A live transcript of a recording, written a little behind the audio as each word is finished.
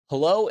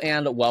Hello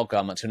and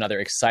welcome to another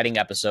exciting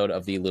episode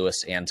of the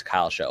Lewis and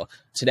Kyle Show.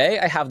 Today,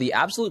 I have the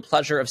absolute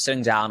pleasure of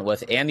sitting down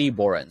with Andy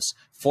Borans,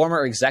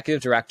 former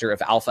executive director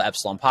of Alpha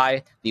Epsilon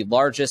Pi, the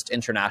largest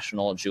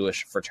international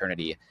Jewish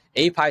fraternity.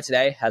 API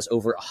today has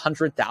over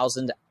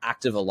 100,000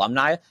 active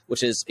alumni,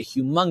 which is a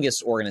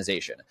humongous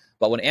organization.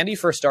 But when Andy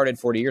first started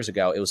 40 years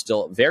ago, it was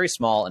still very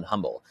small and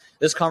humble.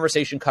 This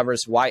conversation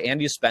covers why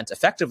Andy spent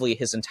effectively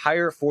his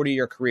entire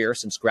 40-year career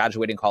since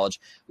graduating college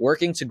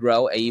working to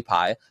grow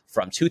AEPI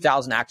from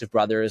 2,000 active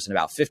brothers and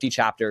about 50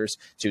 chapters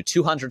to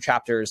 200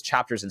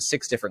 chapters in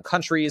 6 different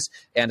countries,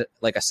 and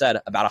like I said,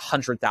 about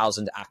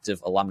 100,000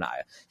 active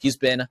alumni. He's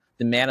been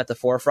the man at the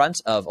forefront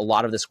of a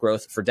lot of this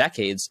growth for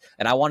decades,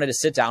 and I wanted to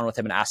sit down with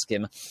him and ask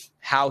him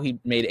how he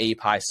made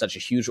AEPI such a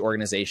huge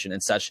organization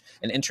and such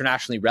an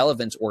internationally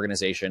relevant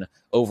organization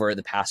over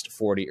the past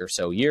 40 or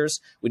so years.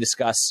 We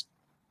discuss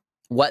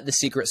what the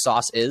secret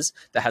sauce is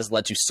that has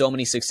led to so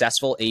many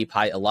successful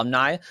AEPI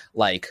alumni,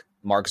 like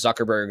Mark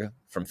Zuckerberg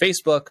from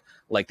Facebook,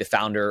 like the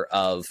founder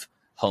of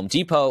Home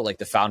Depot, like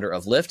the founder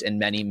of Lyft, and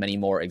many, many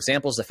more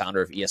examples, the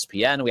founder of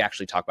ESPN. We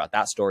actually talk about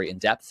that story in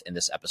depth in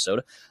this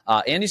episode.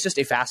 Andy's just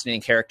a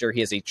fascinating character.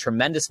 He has a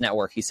tremendous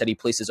network. He said he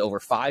places over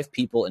 5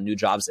 people in new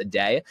jobs a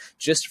day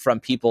just from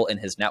people in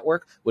his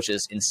network, which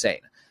is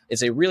insane.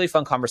 It's a really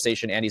fun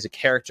conversation. Andy's a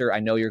character. I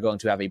know you're going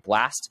to have a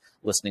blast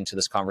listening to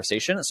this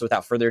conversation. So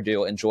without further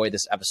ado, enjoy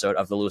this episode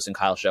of the Lewis and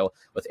Kyle Show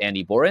with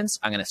Andy Borans.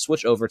 I'm going to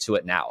switch over to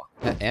it now.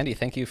 Andy,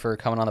 thank you for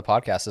coming on the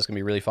podcast. This is going to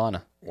be really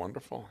fun.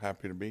 Wonderful.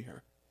 Happy to be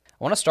here.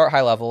 I want to start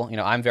high level. You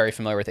know, I'm very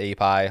familiar with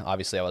AEPI.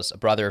 Obviously, I was a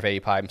brother of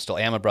AEPI. I still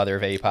am a brother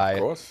of AEPI. Of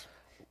course.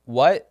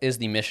 What is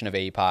the mission of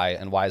AEPI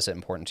and why is it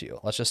important to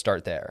you? Let's just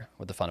start there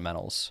with the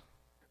fundamentals.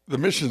 The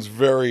mission's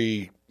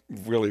really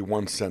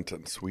one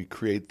sentence. We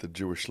create the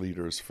Jewish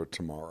leaders for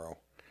tomorrow.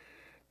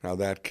 Now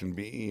that can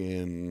be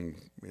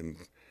in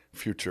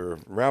future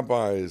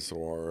rabbis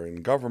or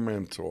in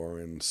government or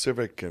in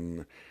civic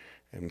and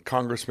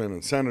congressmen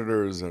and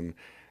senators and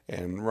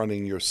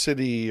running your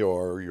city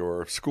or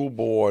your school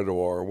board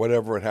or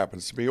whatever it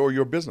happens to be, or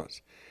your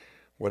business,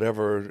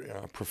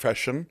 whatever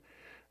profession.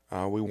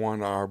 We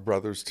want our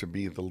brothers to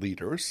be the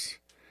leaders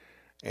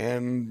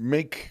and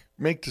make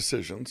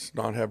decisions,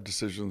 not have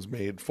decisions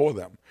made for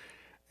them.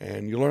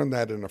 And you learn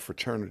that in a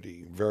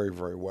fraternity very,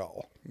 very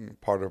well. You're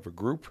part of a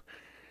group,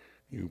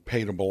 you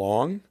pay to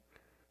belong,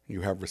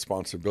 you have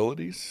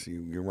responsibilities,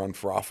 you run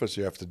for office,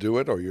 you have to do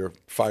it or you're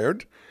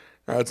fired.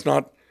 It's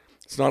not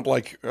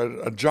like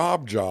a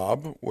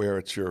job where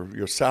it's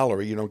your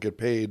salary. You don't get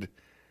paid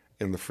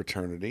in the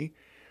fraternity,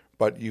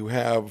 but you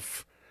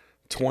have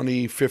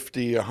 20,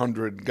 50,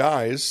 100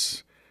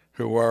 guys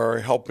who are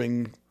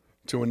helping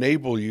to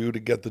enable you to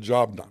get the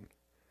job done.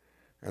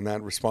 And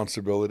that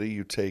responsibility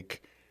you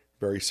take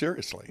very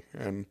seriously.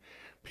 And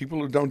people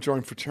who don't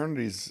join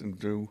fraternities and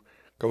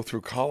go through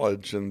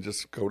college and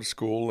just go to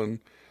school and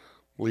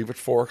leave at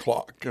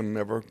 4:00 and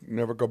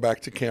never go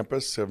back to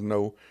campus, have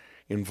no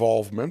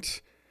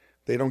involvement,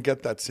 they don't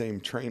get that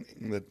same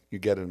training that you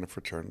get in a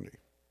fraternity.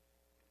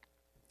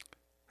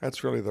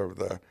 That's really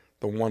the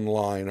one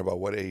line about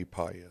what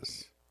AEPI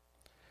is.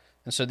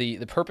 And so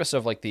the purpose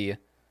of like the,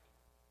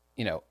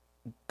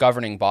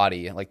 governing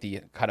body, like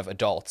the kind of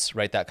adults,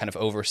 right, that kind of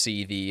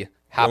oversee the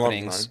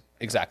happenings. Alumni.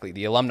 Exactly.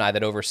 The alumni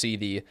that oversee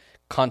the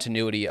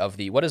continuity of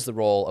what is the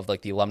role of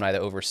like the alumni that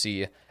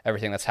oversee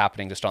everything that's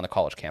happening just on the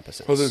college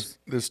campuses? Well,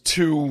 there's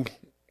 2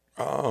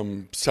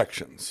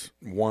 sections.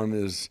 One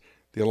is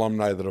the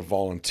alumni that are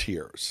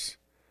volunteers.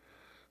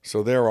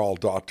 So they're all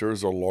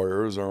doctors or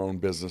lawyers or own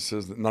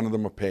businesses. None of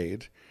them are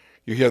paid.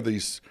 You hear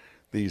these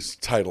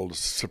titles,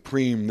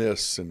 supreme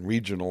this and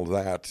regional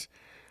that.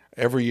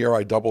 Every year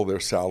I double their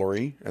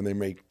salary and they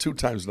make 2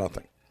 times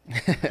nothing.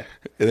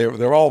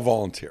 They're all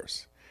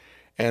volunteers.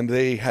 And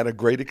they had a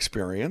great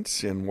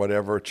experience in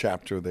whatever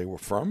chapter they were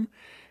from.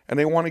 And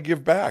they want to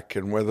give back.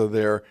 And whether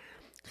they're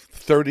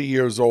 30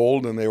 years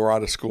old and they were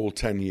out of school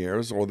 10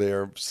 years or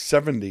they're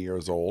 70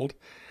 years old,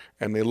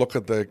 and they look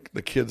at the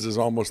kids as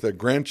almost their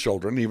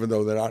grandchildren, even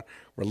though they're not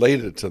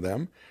related to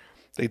them.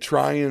 They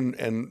try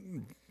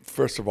and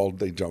first of all,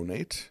 they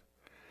donate.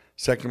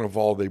 Second of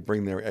all, they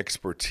bring their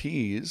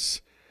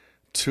expertise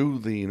to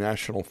the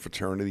national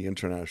fraternity, the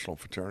international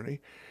fraternity,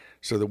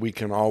 so that we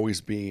can always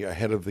be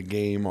ahead of the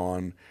game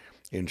on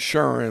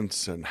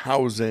insurance and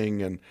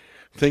housing and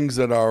things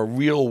that are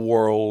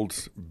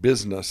real-world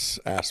business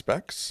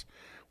aspects.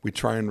 We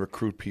try and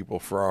recruit people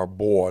for our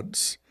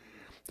boards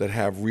that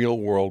have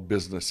real-world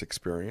business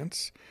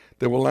experience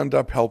that will end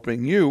up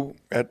helping you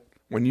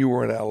when you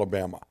were at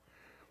Alabama,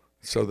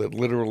 so that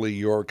literally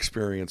your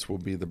experience will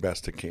be the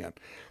best it can.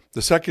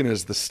 The second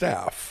is the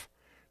staff.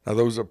 Now,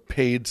 those are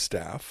paid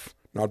staff,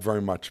 not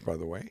very much, by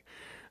the way.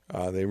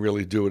 They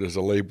really do it as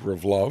a labor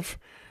of love.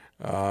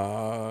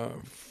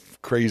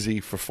 Crazy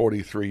for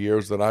 43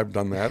 years that I've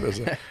done that as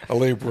a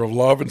labor of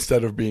love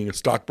instead of being a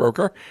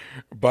stockbroker.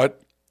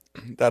 But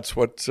that's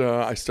what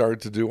I started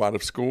to do out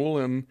of school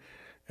and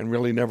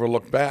really never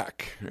looked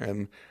back.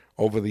 And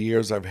over the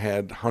years, I've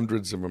had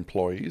hundreds of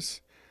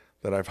employees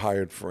that I've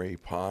hired for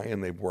API,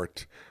 and they've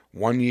worked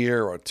 1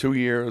 year or 2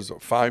 years or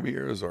 5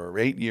 years or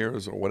 8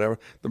 years or whatever.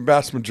 The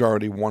vast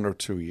majority 1 or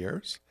 2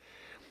 years.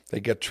 They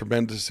get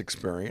tremendous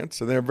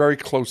experience, and they're very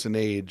close in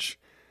age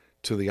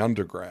to the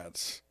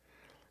undergrads.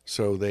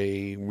 So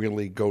they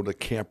really go to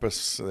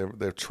campus.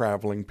 They're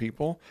traveling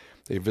people.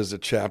 They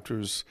visit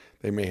chapters.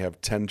 They may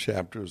have 10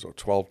 chapters or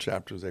 12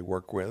 chapters they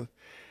work with.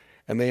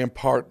 And they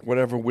impart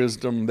whatever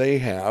wisdom they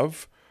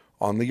have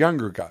on the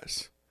younger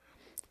guys.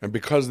 And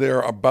because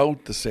they're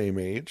about the same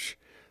age,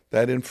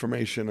 that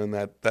information and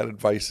that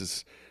advice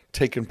is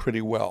taken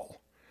pretty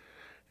well.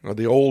 You know,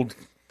 the old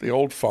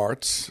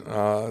farts,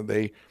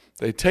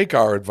 they take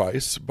our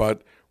advice,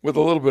 but with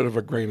a little bit of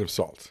a grain of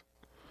salt.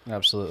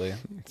 Absolutely.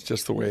 It's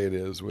just the way it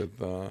is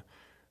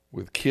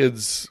with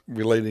kids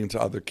relating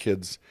to other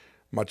kids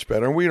much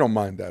better. And we don't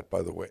mind that,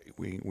 by the way.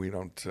 We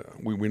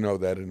know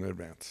that in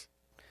advance.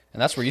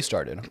 And that's where you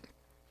started.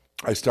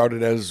 I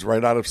started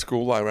right out of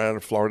school. Right out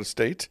of Florida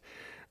State.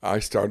 I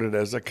started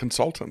as a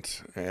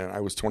consultant, and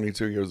I was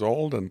 22 years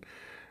old, and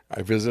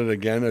I visited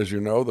again, as you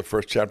know. The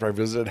first chapter I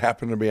visited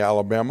happened to be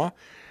Alabama,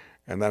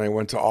 and then I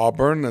went to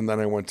Auburn, and then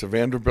I went to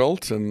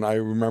Vanderbilt, and I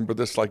remember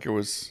this like it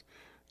was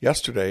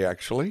yesterday,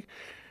 actually,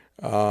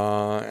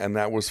 and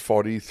that was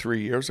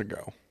 43 years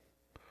ago.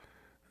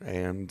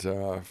 And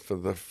for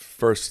the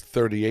first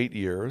 38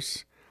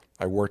 years,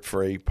 I worked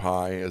for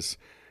API as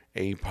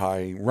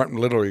API,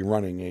 literally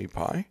running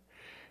API,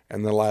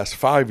 and the last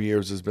 5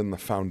 years has been the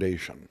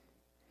foundation.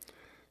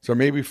 So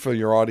maybe for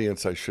your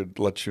audience, I should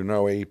let you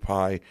know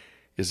API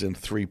is in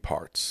 3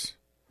 parts.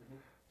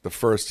 The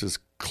first is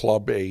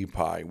Club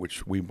API,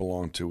 which we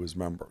belong to as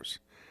members.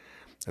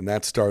 And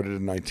that started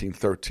in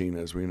 1913,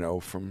 as we know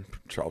from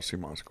Charles C.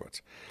 Moskowitz.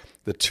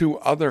 The 2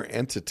 other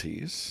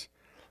entities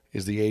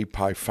is the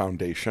API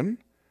Foundation,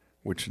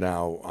 which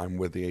now I'm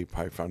with the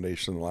API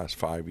Foundation the last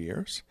 5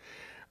 years.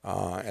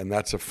 And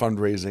that's a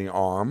fundraising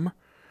arm,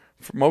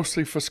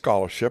 mostly for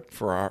scholarship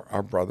for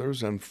our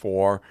brothers and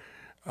for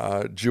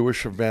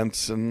Jewish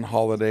events and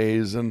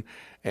holidays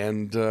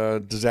and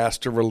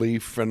disaster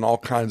relief and all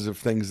kinds of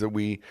things that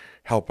we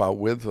help out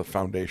with, the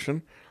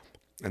foundation.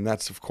 And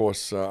that's, of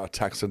course, a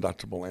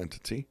tax-deductible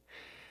entity.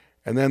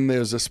 And then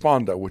there's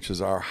Esponda, which is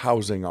our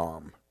housing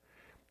arm.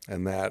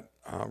 And that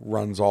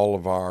runs all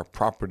of our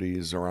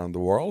properties around the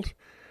world.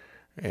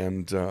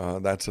 And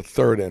that's a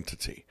third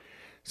entity.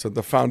 So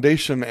the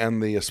foundation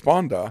and the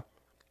Esponda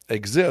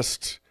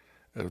exist.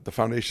 The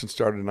foundation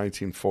started in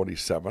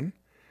 1947.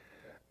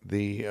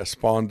 The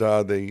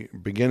Esponda, the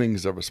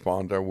beginnings of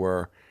Esponda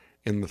were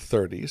in the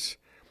 30s.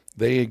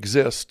 They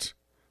exist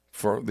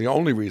the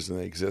only reason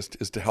they exist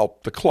is to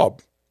help the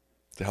club,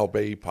 to help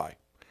AEPI.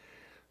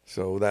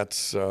 So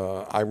that's,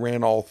 I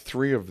ran all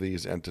 3 of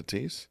these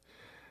entities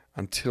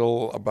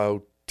until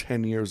about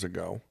 10 years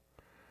ago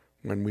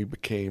when we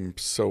became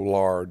so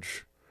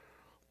large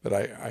that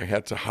I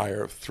had to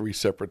hire 3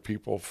 separate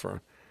people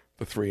for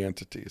the 3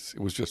 entities.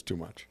 It was just too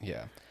much.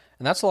 Yeah.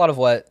 And that's a lot of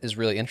what is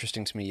really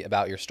interesting to me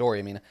about your story.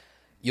 I mean,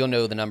 you'll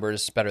know the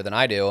numbers better than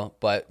I do,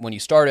 but when you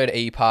started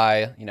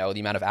AEPI, you know,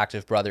 the amount of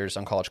active brothers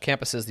on college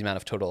campuses, the amount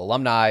of total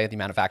alumni, the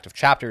amount of active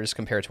chapters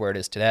compared to where it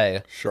is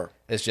today, sure,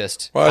 is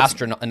just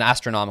an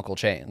astronomical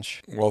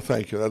change. Well,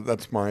 thank you.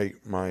 That's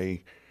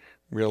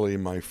really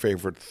my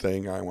favorite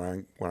thing.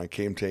 When I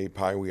came to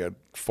AEPI, we had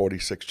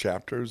 46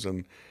 chapters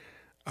and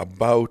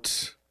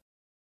about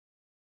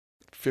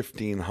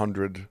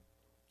 1,500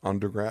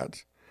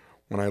 undergrads.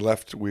 When I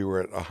left, we were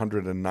at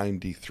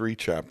 193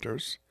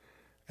 chapters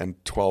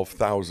and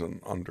 12,000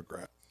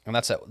 undergrads. And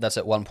that's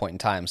at one point in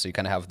time. So you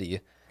kind of have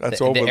the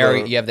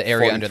area. You have the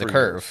area under the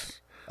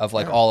curve of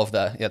like all of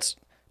the. It's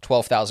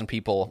 12,000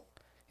 people.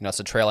 You know,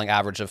 it's a trailing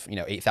average of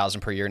 8,000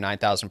 per year,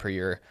 9,000 per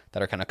year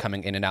that are kind of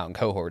coming in and out in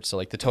cohorts. So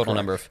like the total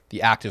number of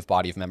the active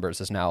body of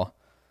members is now.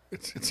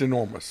 It's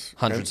enormous.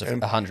 Hundreds of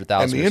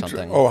 100,000 or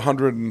something.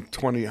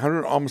 120,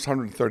 almost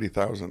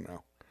 130,000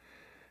 now.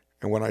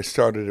 And when I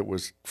started, it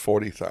was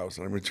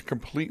 40,000. I mean, it's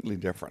completely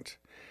different.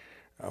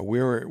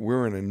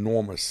 We're an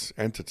enormous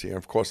entity. And,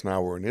 of course,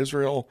 now we're in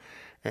Israel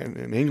and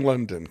in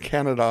England and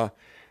Canada.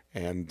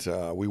 And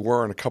we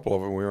were in a couple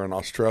of them. We were in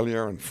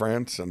Australia and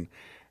France and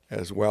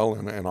as well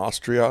in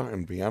Austria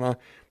and Vienna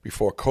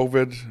before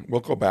COVID.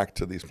 We'll go back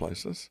to these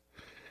places.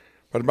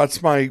 But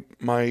that's my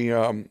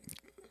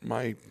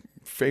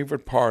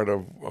favorite part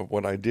of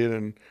what I did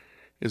and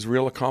is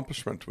real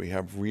accomplishment.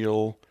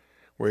 We're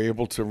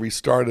able to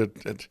restart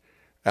it at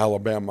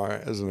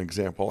Alabama, as an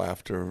example,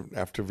 after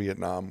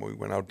Vietnam. We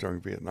went out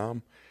during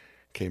Vietnam,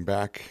 came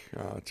back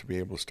to be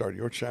able to start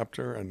your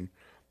chapter and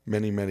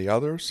many, many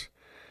others.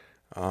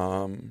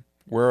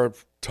 We're a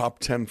top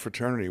 10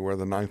 fraternity. We're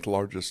the 9th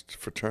largest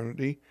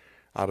fraternity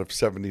out of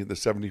the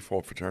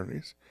 74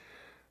 fraternities.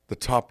 The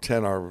top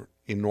 10 are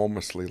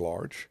enormously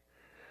large.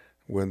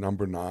 We're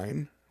number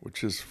 9,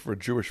 which is for a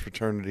Jewish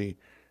fraternity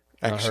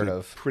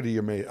actually pretty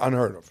amazing.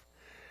 Unheard of.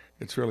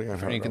 It's really unheard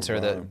of. When you consider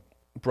the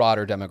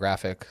broader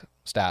demographic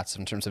stats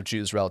in terms of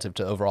Jews relative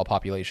to overall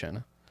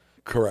population.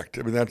 Correct.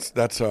 I mean, that's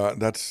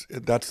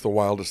the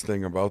wildest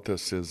thing about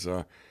this is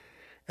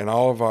And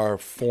all of our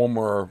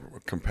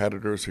former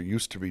competitors who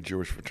used to be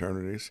Jewish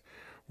fraternities,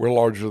 we're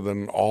larger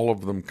than all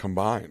of them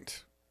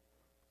combined.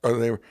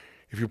 Or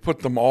if you put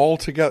them all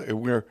together,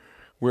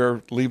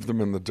 we're leave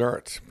them in the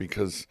dirt,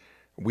 because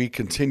we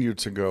continue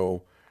to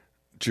go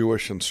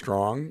Jewish and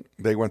strong.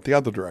 They went the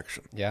other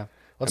direction. Yeah.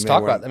 Let's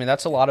talk about, I mean,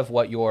 that's a lot of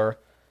what your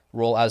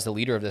role as the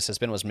leader of this has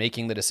been, was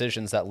making the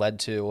decisions that led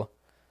to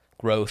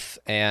growth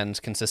and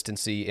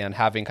consistency and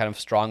having kind of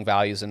strong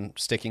values and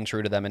sticking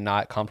true to them and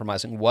not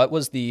compromising. What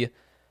was the...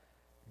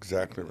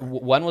 Exactly right.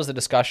 When was the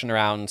discussion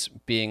around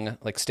being,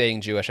 like,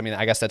 staying Jewish? I mean,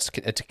 I guess it's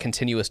a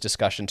continuous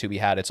discussion to be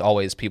had. It's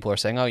always people are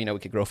saying, oh, we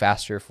could grow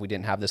faster if we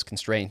didn't have this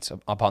constraint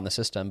upon the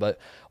system. But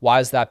why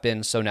has that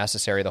been so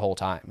necessary the whole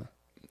time?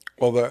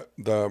 Well,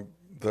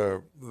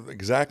 the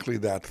exactly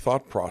that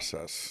thought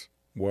process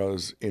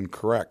was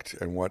incorrect,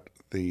 and what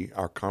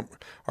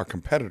our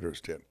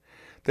competitors did.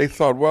 They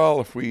thought,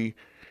 well,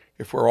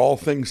 if we're all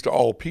things to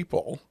all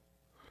people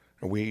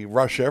and we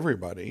rush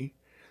everybody,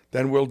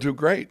 then we'll do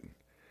great.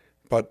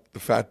 But the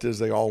fact is,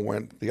 they all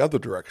went the other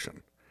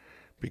direction,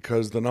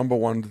 because the number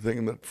one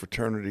thing that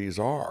fraternities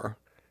are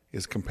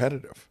is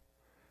competitive.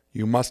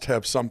 You must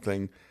have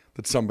something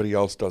that somebody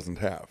else doesn't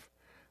have.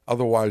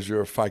 Otherwise,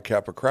 you're a Phi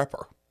Kappa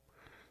Crapper,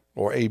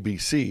 or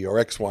ABC,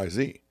 or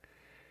XYZ.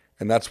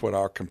 And that's what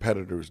our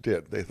competitors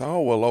did. They thought,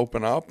 oh, we'll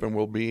open up and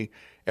we'll be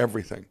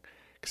everything.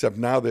 Except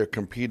now they're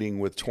competing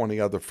with 20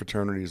 other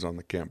fraternities on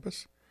the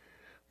campus,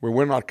 where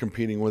we're not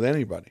competing with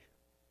anybody.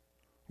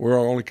 We're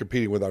only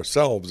competing with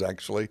ourselves,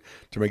 actually,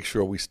 to make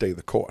sure we stay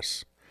the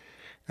course.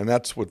 And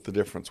that's what the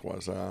difference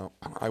was.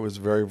 I was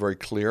very, very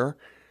clear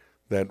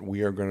that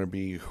we are going to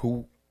be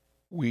who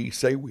we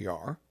say we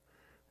are.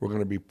 We're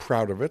going to be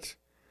proud of it.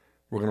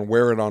 We're going to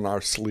wear it on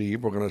our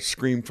sleeve. We're going to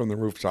scream from the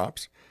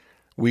rooftops.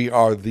 We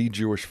are the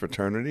Jewish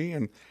fraternity,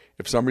 and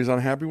if somebody's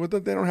unhappy with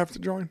it, they don't have to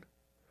join.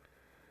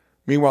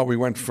 Meanwhile, we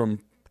went from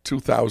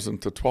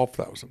 2,000 to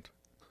 12,000.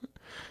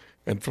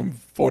 And from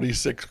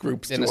 46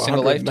 groups in to a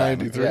single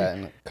 193.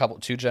 lifetime. Yeah, in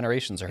two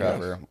generations or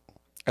however. Yes.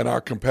 And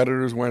our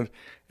competitors went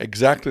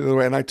exactly the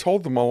way. And I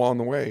told them along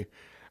the way,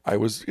 I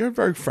was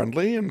very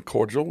friendly and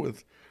cordial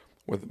with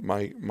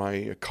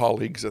my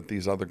colleagues at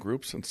these other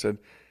groups, and said,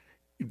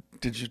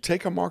 did you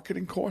take a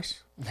marketing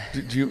course?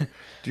 Do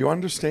you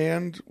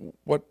understand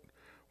what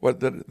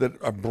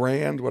a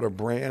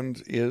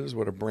brand is,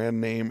 what a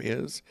brand name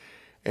is?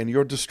 And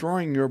you're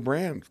destroying your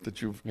brand that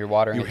you're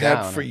watering you it had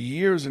down for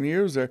years and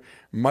years. They're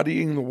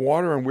muddying the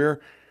water, and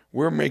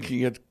we're making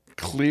it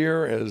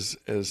clear as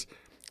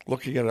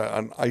looking at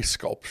an ice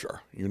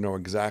sculpture. You know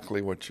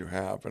exactly what you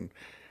have, and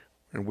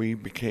we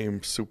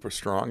became super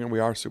strong, and we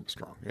are super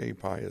strong.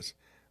 API is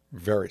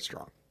very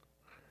strong,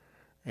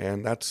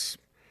 and that's,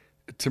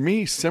 to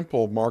me,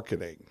 simple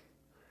marketing.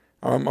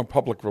 I'm a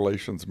public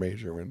relations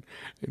major in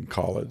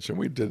college, and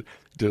we did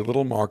a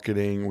little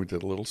marketing, we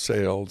did a little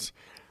sales.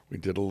 We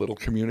did a little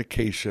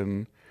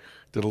communication,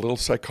 did a little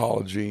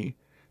psychology.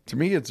 To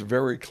me, it's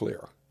very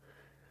clear.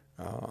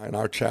 And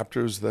our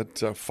chapters that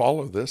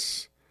follow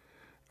this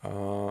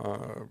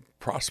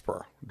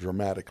prosper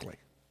dramatically.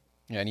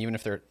 Yeah, and even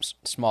if they're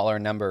smaller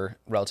in number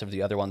relative to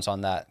the other ones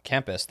on that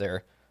campus,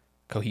 they're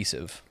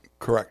cohesive.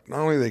 Correct.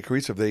 Not only are they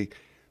cohesive,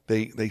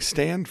 they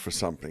stand for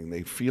something.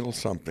 They feel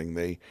something.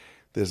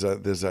 There's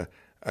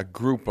a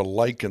group, a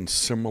like and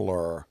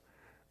similar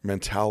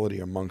mentality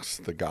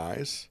amongst the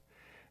guys.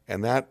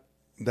 And that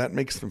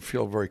makes them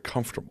feel very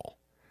comfortable.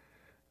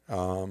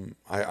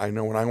 I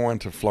know when I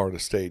went to Florida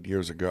State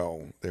years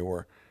ago, there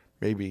were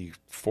maybe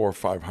 400 or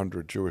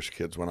 500 Jewish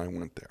kids when I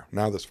went there.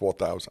 Now there's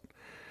 4,000.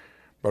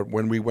 But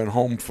when we went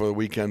home for the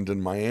weekend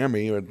in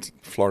Miami, at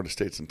Florida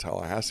State's in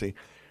Tallahassee,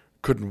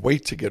 couldn't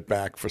wait to get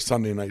back for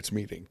Sunday night's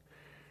meeting,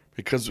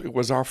 because it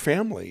was our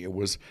family.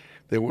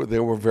 There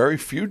were very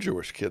few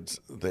Jewish kids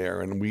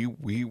there, and we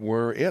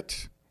were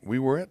it. We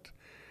were it.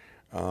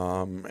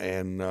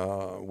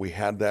 And we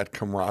had that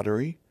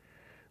camaraderie.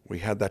 We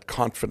had that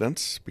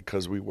confidence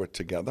because we were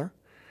together.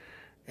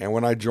 And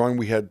when I joined,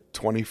 we had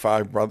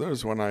 25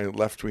 brothers. When I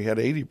left, we had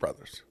 80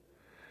 brothers.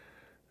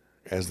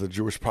 As the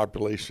Jewish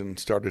population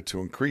started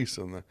to increase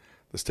in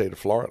the state of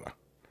Florida.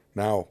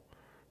 Now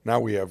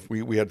we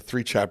had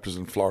 3 chapters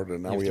in Florida.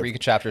 Now we have 3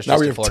 chapters. Now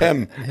just we in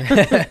have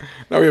Florida. 10.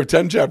 Now we have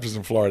 10 chapters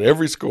in Florida.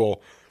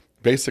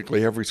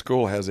 Basically every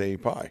school has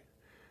API,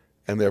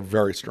 and they're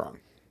very strong.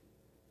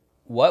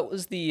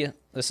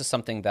 This is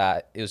something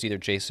that it was either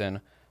Jason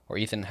or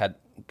Ethan had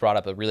brought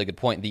up a really good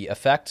point, the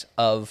effect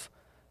of,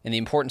 and the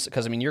importance,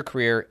 because I mean, your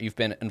career, you've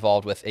been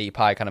involved with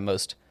API kind of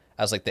most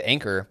as like the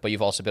anchor, but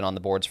you've also been on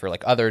the boards for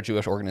like other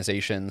Jewish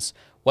organizations.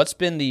 What's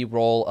been the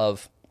role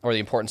of, or the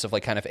importance of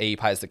like kind of API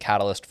as the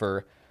catalyst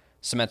for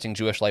cementing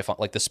Jewish life, on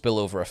like the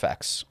spillover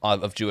effects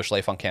of Jewish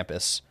life on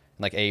campus,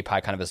 and like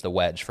API kind of as the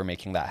wedge for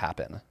making that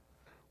happen?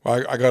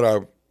 Well, I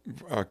got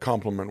a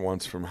compliment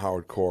once from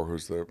Howard Core,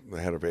 who's the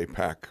head of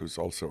APAC, who's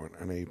also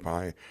an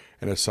API,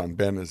 and his son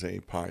Ben is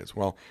API as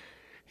well.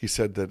 He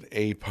said that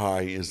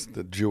API is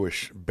the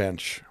Jewish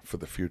bench for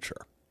the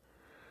future,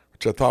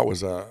 which I thought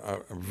was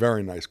a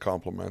very nice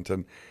compliment.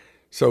 And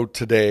So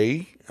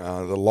today,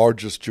 the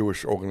largest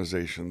Jewish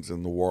organizations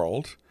in the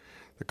world,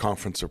 the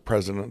Conference of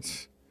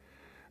Presidents,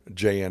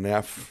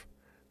 JNF,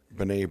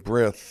 B'nai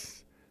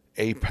B'rith,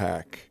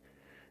 AIPAC,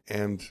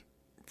 and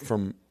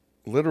from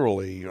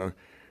literally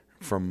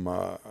from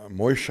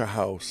Moishe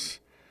House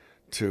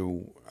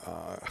to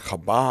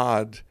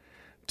Chabad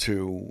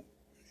to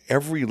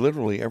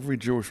literally every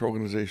Jewish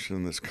organization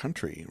in this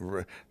country,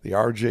 the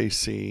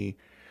RJC,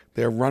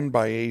 they're run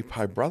by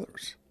AIPAI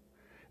brothers.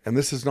 And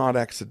this is not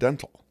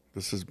accidental.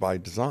 This is by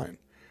design.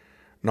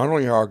 Not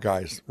only are our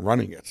guys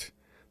running it,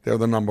 they're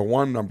the number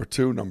 1, number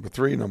 2, number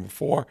 3, number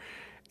 4,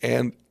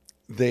 and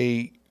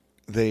they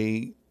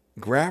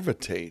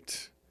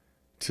gravitate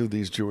to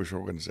these Jewish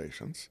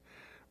organizations,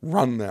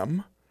 run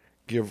them,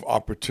 give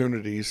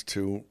opportunities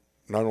to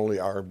not only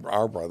our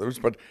brothers,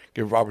 but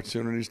give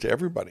opportunities to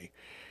everybody.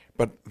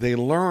 But they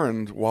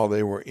learned while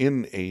they were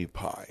in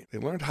AIPAI, they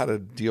learned how to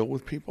deal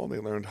with people, they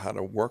learned how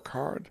to work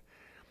hard,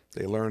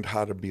 they learned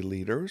how to be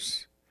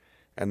leaders,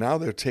 and now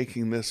they're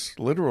taking this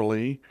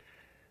literally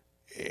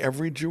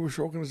every Jewish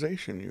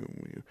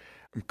organization.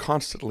 I'm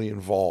constantly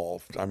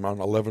involved. I'm on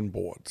 11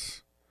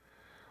 boards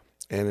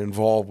and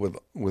involved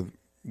with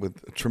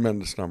a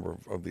tremendous number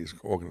of these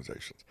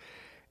organizations.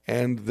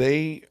 And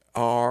they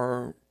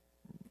are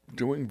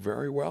doing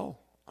very well.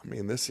 I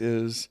mean, this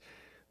is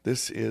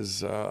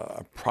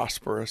a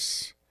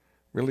prosperous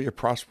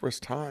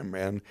time,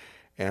 and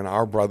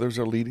our brothers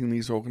are leading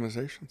these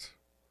organizations,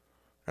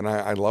 and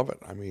I love it.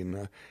 I mean,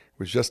 it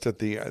was just at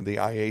the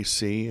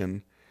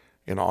IAC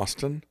in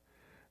Austin,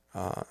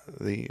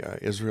 the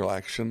Israel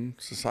Action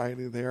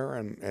Society there,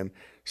 and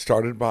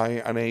started by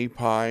an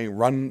AIPAI,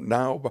 run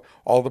now by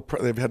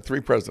they've had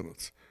 3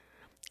 presidents,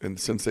 and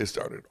since they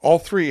started, all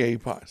 3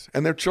 AIPAIs,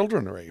 and their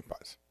children are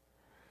AIPAIs.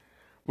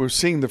 We're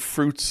seeing the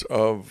fruits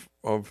of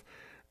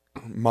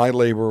my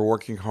labor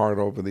working hard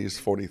over these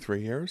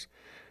 43 years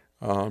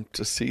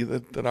to see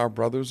that our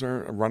brothers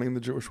are running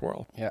the Jewish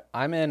world. Yeah,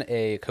 I'm in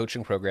a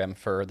coaching program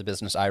for the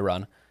business I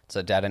run. It's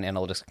a data and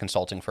analytics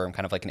consulting firm,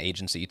 kind of like an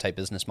agency type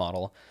business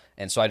model.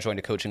 And so I joined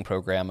a coaching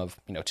program of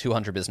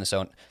 200 business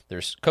owners.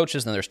 There's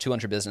coaches and there's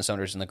 200 business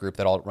owners in the group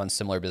that all run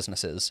similar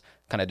businesses,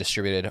 kind of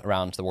distributed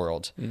around the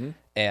world. Mm-hmm.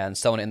 And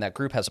someone in that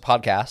group has a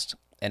podcast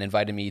and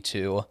invited me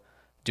to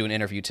do an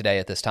interview today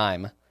at this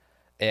time.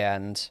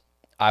 And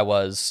I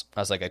was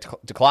like, I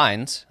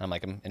declined. I'm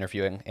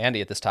interviewing Andy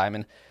at this time.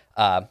 And,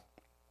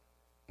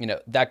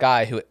 that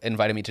guy who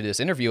invited me to this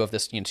interview of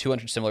this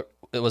 200 similar,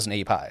 it was an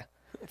AIPAI.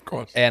 Of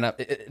course. And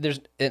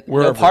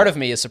no part of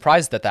me is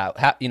surprised that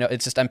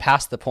it's just, I'm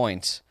past the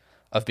point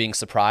of being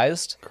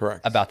surprised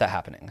about that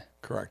happening.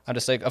 Correct. I'm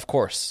just like, of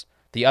course,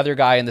 the other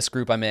guy in this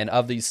group I'm in,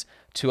 of these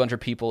 200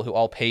 people who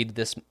all paid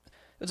this,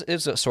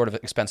 it's a sort of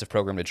expensive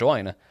program to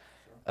join.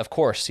 Of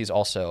course, he's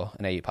also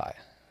an AIPAI.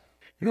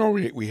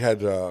 We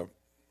had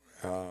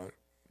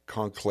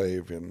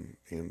conclave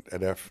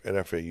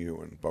at FAU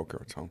in Boca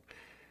Raton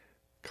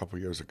a couple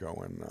of years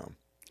ago, and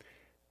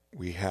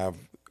we have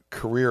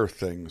career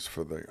things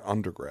for the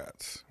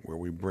undergrads where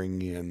we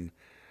bring in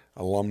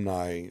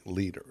alumni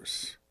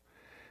leaders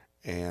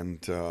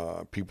and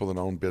people that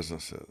own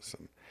businesses,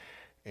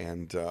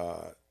 and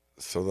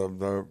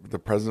so the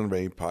president of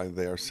AIPAI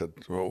there said,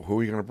 "Well, who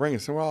are you going to bring?" I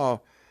said,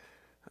 "Well,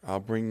 I'll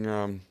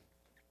bring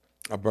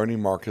Bernie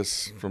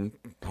Marcus from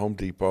Home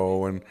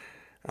Depot, and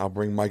I'll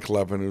bring Mike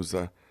Levin, who's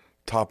the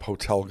top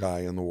hotel guy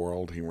in the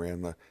world. He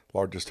ran the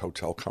largest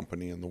hotel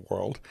company in the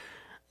world,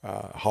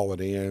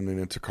 Holiday Inn and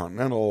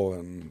Intercontinental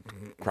and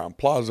Crown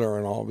Plaza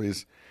and all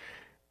these.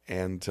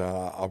 And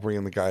I'll bring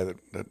in the guy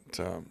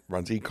that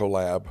runs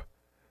Ecolab.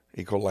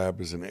 Ecolab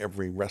is in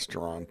every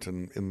restaurant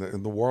in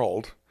the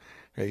world.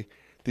 Okay,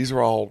 these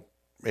are all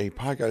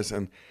AIPAI guys,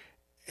 and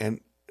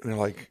they're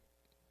like,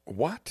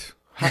 what?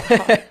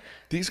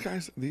 These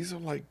guys, these are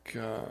like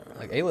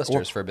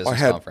A-listers for a business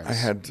conference.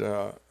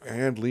 I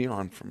had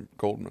Leon from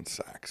Goldman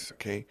Sachs.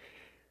 Okay,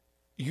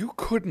 you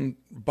couldn't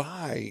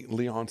buy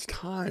Leon's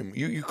time.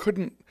 You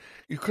couldn't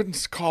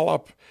call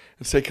up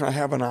and say, "Can I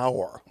have an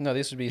hour?" No,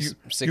 these would be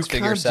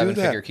 6-figure,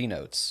 7-figure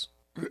keynotes.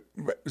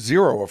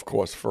 0, of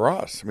course, for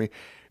us. I mean,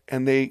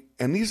 and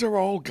these are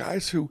all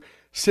guys who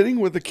sitting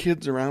with the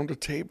kids around a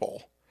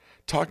table,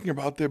 talking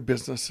about their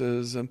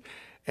businesses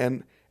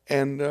and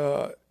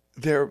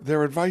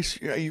their advice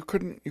you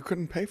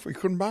couldn't pay for, you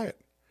couldn't buy it,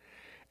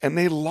 and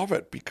they love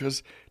it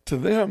because to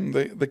them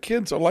the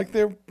kids are like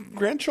their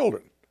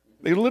grandchildren.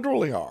 They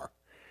literally are,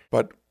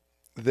 but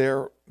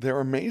they're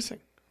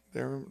amazing.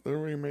 They're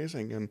literally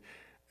amazing,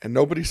 and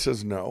nobody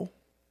says no.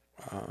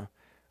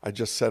 I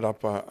just set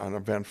up an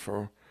event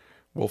for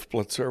Wolf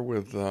Blitzer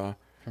with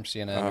from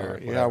CNN or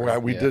whatever.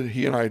 We did.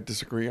 He and I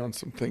disagree on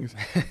some things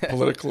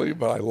politically,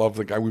 but I love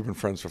the guy. We've been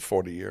friends for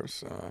 40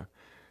 years.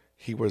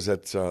 He was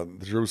at the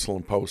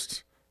Jerusalem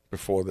Post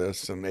before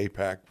this, and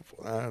AIPAC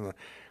before that,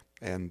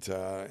 and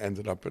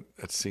ended up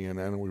at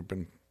CNN. We've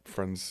been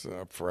friends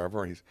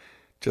forever. He's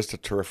just a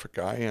terrific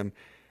guy,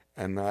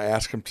 and I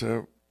ask him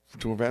to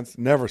do events.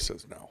 Never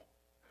says no.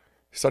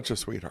 He's such a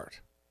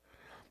sweetheart.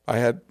 I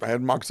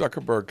had Mark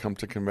Zuckerberg come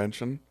to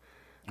convention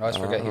I always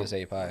forget he was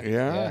API.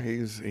 Yeah,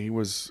 he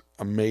was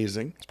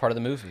amazing. It's part of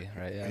the movie,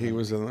 right? Yeah. He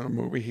was in the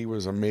movie. He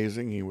was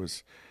amazing.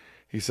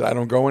 He said, I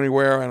don't go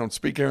anywhere. I don't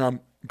speak here. I'm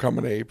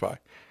coming to API.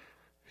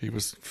 He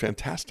was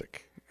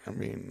fantastic. I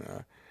mean,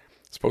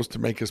 supposed to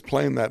make his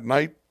plane that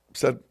night.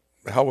 Said,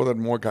 hell with it.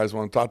 More guys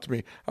want to talk to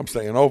me. I'm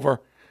staying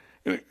over.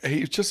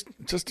 He's just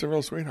a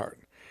real sweetheart.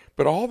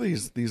 But all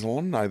these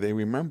alumni, they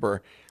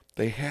remember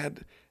they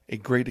had a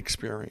great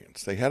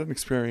experience. They had an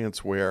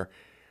experience where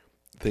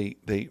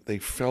they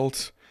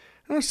felt,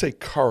 I don't want to say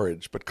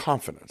courage, but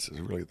confidence is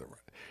really the right.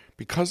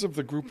 Because of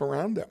the group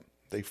around them,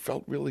 they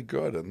felt really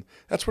good, and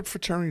that's what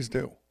fraternities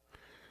do.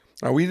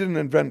 Now, we didn't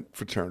invent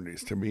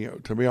fraternities, to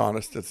be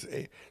honest.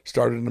 It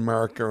started in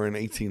America in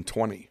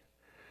 1820.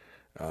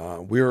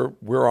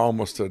 We're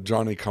almost a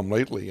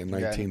Johnny-come-lately in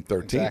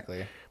 1913.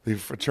 Exactly. The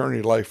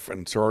fraternity life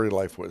and sorority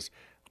life was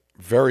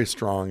very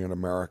strong in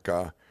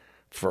America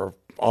for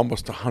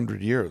almost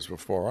 100 years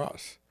before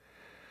us.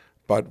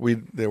 But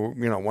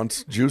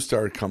once Jews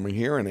started coming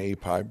here and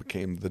API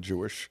became the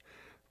Jewish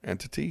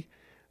entity,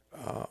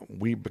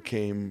 we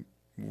became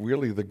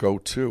really the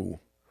go-to.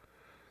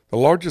 The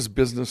largest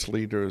business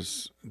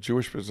leaders,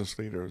 Jewish business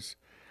leaders,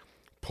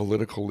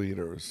 political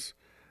leaders,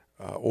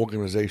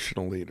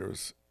 organizational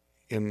leaders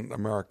in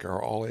America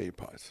are all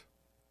APIs.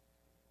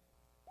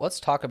 Let's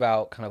talk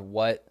about kind of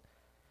why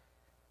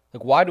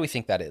do we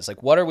think that is?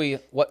 Like, what are we,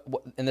 what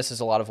and this is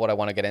a lot of what I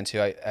want to get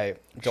into. I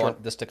don't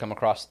want this to come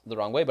across the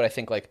wrong way, but I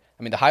think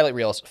the highlight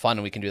reel is fun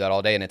and we can do that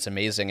all day and it's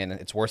amazing and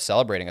it's worth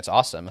celebrating. It's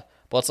awesome.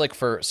 But it's like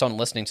for someone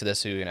listening to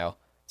this who,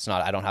 it's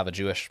not, I don't have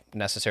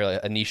necessarily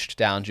a niched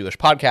down Jewish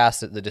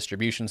podcast. The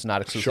distribution's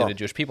not exclusive to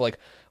Jewish people. Like,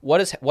 what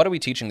are we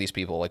teaching these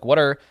people? Like, what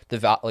are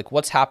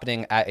what's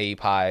happening at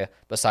API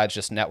besides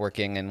just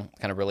networking and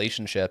kind of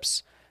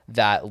relationships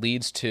that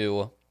leads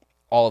to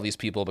all of these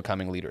people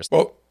becoming leaders?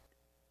 Well,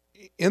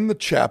 in the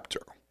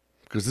chapter,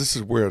 because this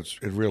is where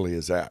it really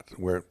is at,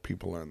 where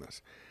people learn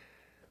this,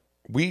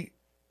 we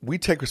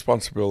take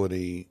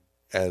responsibility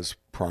as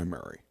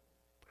primary.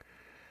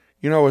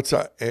 There's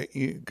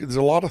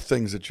a lot of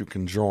things that you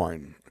can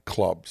join,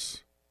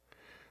 clubs,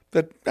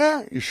 that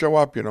you show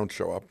up, you don't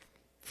show up,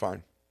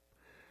 fine.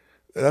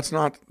 That's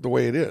not the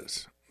way it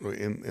is.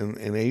 In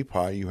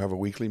API, you have a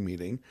weekly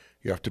meeting,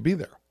 you have to be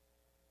there.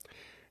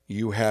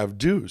 You have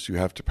dues you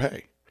have to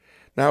pay.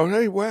 Now,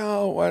 hey,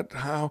 well, what,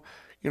 how,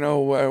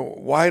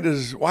 why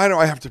do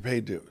I have to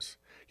pay dues?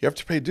 You have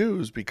to pay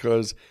dues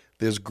because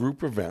there's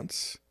group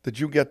events that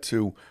you get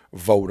to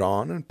vote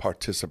on and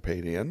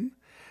participate in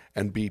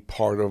and be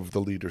part of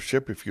the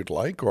leadership if you'd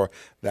like, or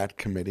that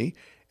committee,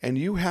 and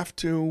you have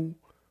to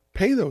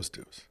pay those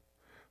dues.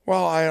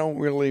 Well, I don't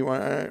really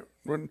want,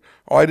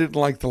 I didn't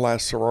like the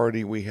last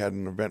sorority we had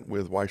an event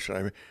with, why should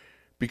I?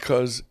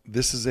 Because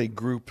this is a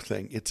group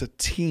thing. It's a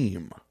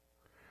team.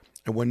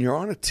 And when you're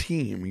on a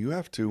team, you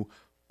have to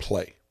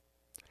play.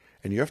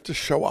 And you have to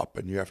show up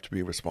and you have to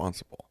be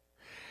responsible.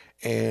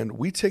 And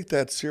we take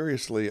that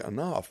seriously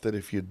enough that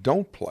if you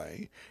don't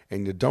play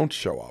and you don't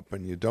show up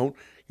and you don't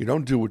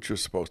do what you're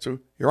supposed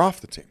to, you're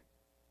off the team.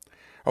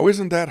 Oh,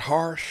 isn't that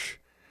harsh?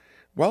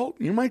 Well,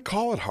 you might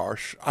call it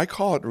harsh. I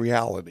call it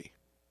reality.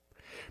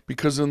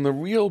 Because in the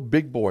real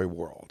big boy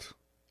world,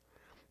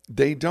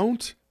 they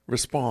don't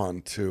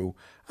respond to,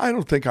 I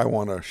don't think I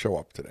want to show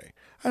up today.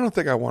 I don't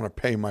think I want to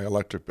pay my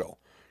electric bill.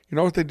 You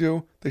know what they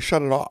do? They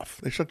shut it off.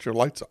 They shut your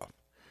lights off.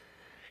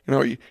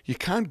 You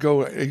can't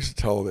go, I used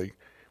to tell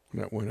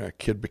when a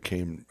kid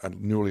became a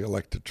newly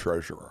elected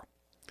treasurer.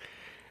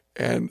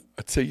 And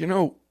I'd say,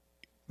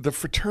 the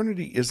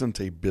fraternity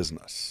isn't a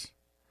business.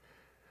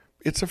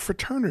 It's a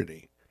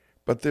fraternity,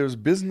 but there's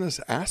business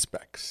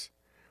aspects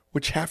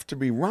which have to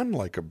be run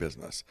like a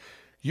business.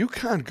 You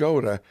can't go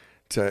to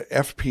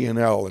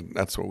FP&L, and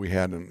that's what we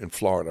had in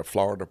Florida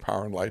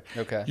Power and Light.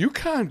 Okay. You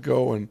can't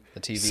go and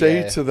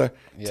say to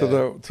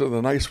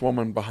the nice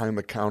woman behind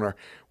the counter,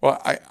 well,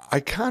 I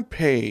can't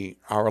pay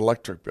our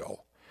electric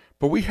bill,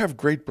 but we have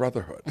great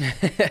brotherhood.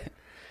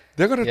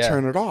 They're going to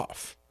turn it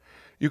off.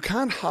 You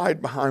can't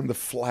hide behind the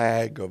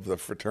flag of the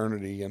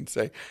fraternity and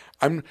say,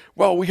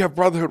 we have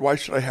brotherhood, why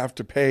should I have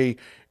to pay?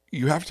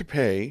 You have to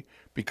pay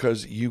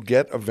because you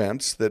get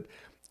events that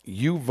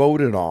you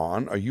voted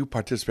on or you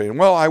participated in.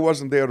 Well, I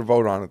wasn't there to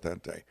vote on it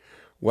that day.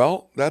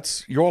 Well,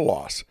 that's your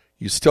loss.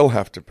 You still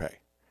have to pay.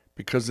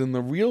 Because in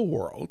the real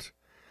world,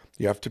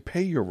 you have to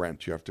pay your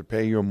rent, you have to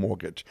pay your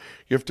mortgage,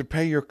 you have to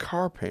pay your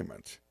car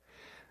payment.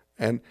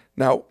 And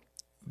now,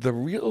 the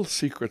real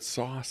secret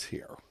sauce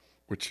here,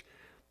 which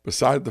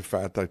beside the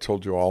fact I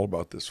told you all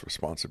about this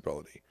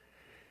responsibility,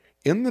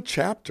 in the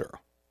chapter,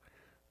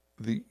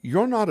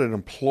 you're not an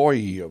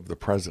employee of the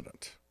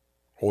president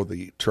or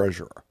the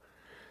treasurer.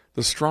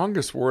 The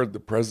strongest word the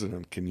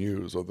president can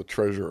use or the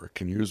treasurer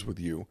can use with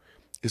you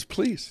is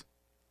please.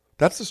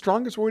 That's the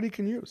strongest word he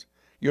can use.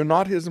 You're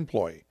not his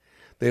employee.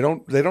 They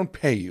don't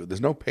pay you. There's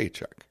no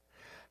paycheck.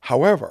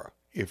 However,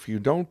 if you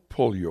don't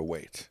pull your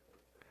weight,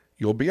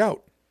 you'll be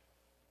out.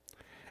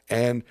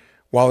 And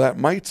while that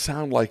might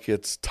sound like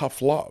it's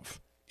tough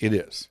love, it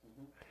is.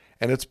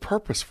 and it's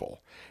purposeful,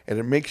 and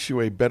it makes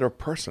you a better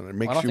person. It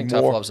makes I don't you think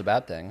more. tough love's a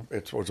bad thing.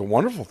 It's a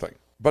wonderful thing.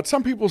 But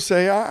some people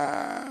say,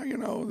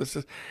 this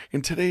is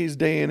in today's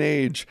day and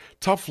age,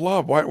 tough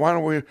love. Why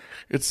don't we?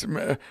 It's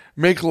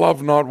make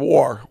love, not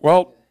war.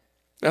 Well,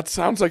 that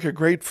sounds like a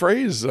great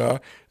phrase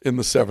in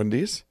the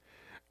 70s.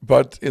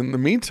 But in the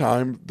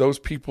meantime, those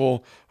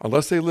people,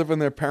 unless they live in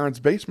their parents'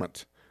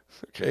 basement,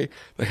 okay,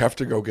 they have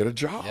to go get a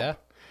job. Yeah.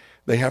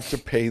 They have to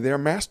pay their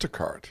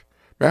MasterCard.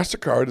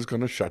 MasterCard is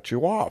going to shut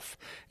you off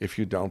if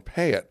you don't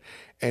pay it.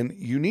 And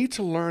you need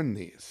to learn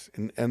these.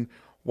 And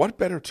what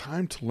better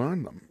time to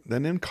learn them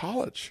than in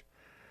college?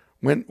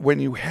 When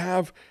you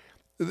have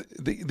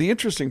the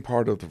interesting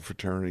part of the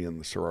fraternity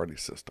and the sorority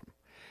system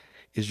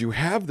is you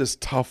have this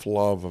tough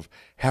love of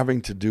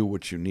having to do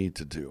what you need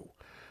to do.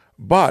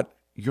 But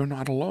you're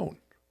not alone.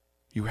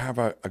 You have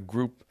a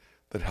group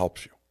that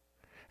helps you.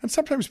 And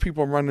sometimes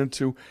people run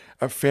into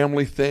a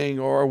family thing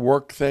or a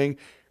work thing,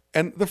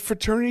 and the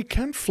fraternity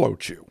can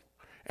float you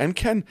and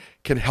can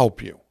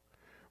help you,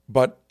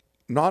 but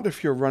not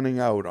if you're running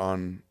out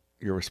on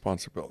your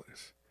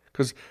responsibilities.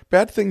 Because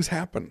bad things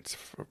happen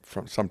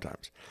from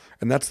sometimes,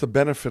 and that's the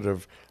benefit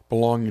of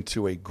belonging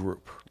to a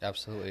group.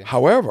 Absolutely.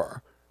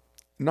 However,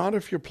 not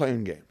if you're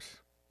playing games.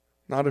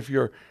 Not if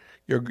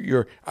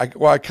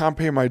I can't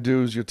pay my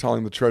dues, you're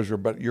telling the treasurer,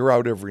 but you're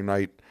out every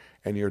night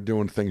and you're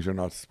doing things you're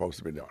not supposed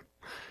to be doing.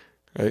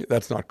 Okay?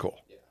 That's not cool.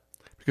 Yeah.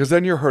 Because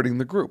then you're hurting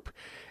the group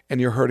and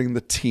you're hurting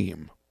the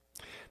team.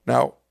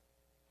 Now,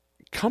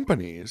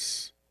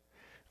 companies,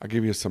 I'll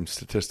give you some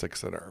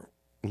statistics that are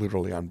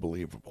literally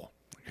unbelievable.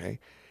 Okay,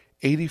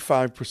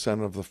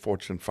 85% of the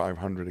Fortune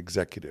 500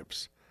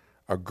 executives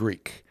are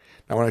Greek.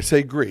 Now, when I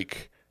say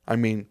Greek, I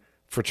mean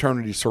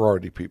fraternity,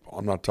 sorority people.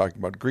 I'm not talking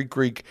about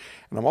Greek,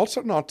 and I'm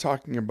also not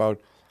talking about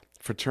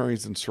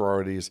fraternities and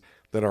sororities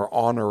that are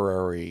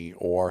honorary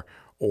or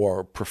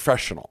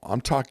professional.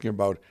 I'm talking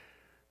about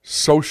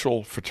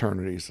social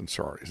fraternities and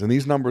sororities. And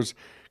these numbers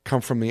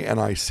come from the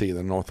NIC,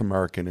 the North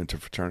American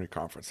Interfraternity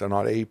Conference. They're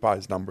not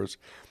API's numbers.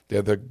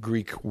 They're the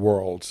Greek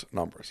world's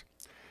numbers.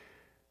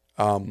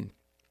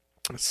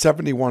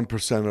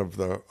 71%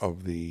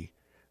 of the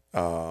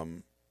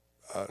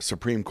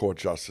Supreme Court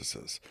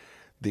justices,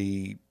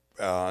 the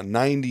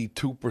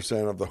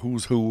 92% of the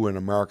who's who in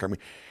America. I mean,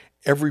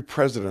 every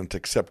president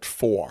except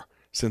 4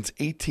 since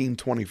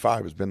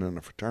 1825 has been in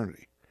a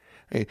fraternity.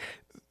 I mean,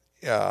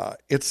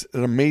 it's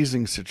an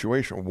amazing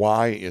situation.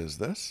 Why is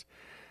this?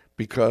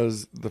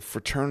 Because the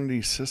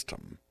fraternity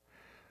system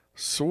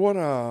sort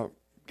of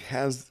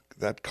has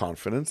that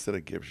confidence that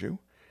it gives you,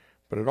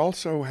 but it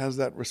also has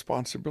that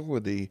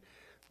responsibility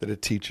that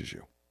it teaches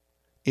you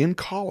in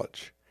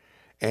college.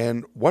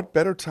 And what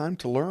better time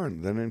to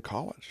learn than in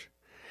college?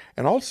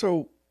 And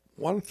also,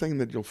 one thing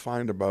that you'll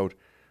find about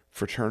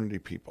fraternity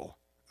people,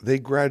 they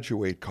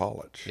graduate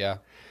college. Yeah.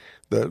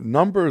 The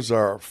numbers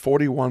are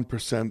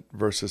 41%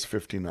 versus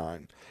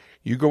 59%.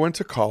 You go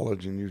into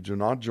college and you do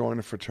not join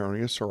a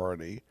fraternity or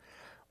sorority.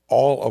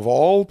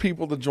 All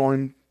people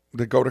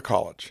that go to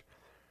college,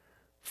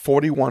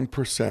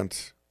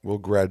 41% will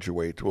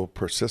graduate, will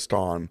persist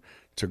on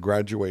to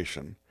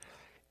graduation.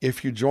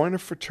 If you join a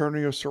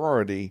fraternity or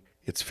sorority,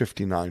 it's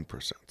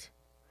 59%.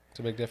 It's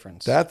a big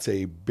difference. That's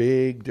a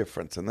big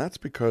difference. And that's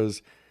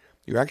because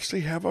you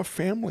actually have a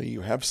family.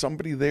 You have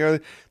somebody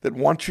there that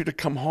wants you to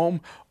come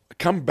home,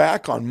 come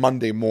back on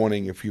Monday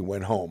morning if you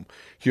went home.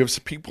 You have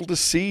some people to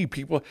see,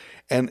 people,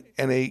 and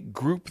a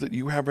group that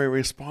you have a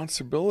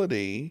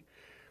responsibility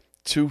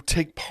to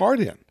take part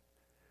in.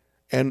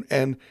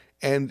 And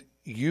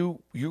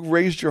you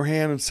raised your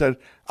hand and said,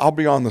 I'll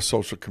be on the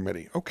social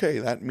committee. Okay,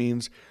 that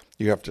means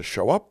you have to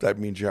show up. That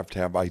means you have to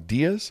have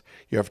ideas.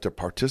 You have to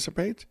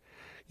participate.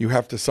 You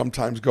have to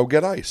sometimes go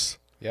get ice.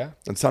 Yeah.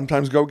 And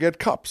sometimes go get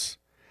cups.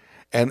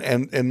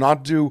 And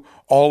not do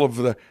all of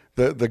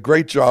the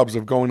great jobs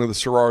of going to the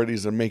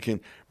sororities and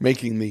making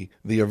the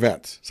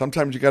events.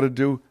 Sometimes you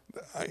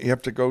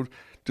have to go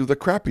do the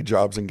crappy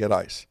jobs and get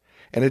ice.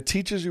 And it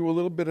teaches you a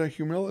little bit of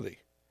humility.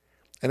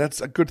 And that's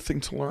a good thing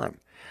to learn.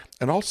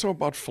 And also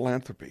about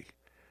philanthropy.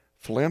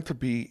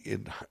 Philanthropy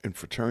in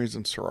fraternities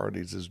and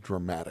sororities is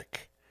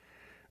dramatic.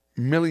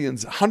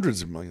 Millions,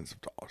 hundreds of millions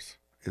of dollars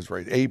is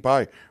raised.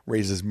 API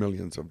raises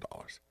millions of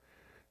dollars.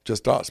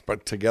 Just us.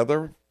 But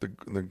together,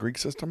 the Greek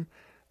system,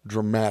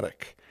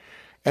 dramatic.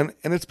 And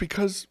it's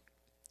because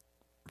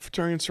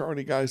fraternity and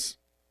sorority guys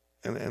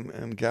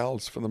and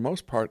gals, for the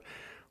most part,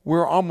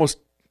 we're almost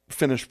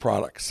finished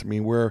products. I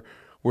mean, we're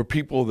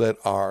people that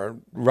are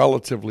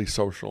relatively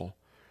social.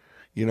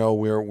 You know,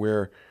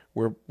 we're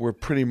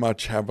pretty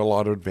much have a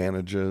lot of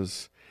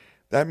advantages.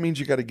 That means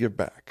you got to give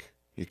back.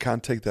 You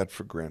can't take that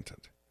for granted.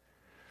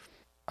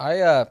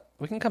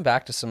 We can come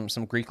back to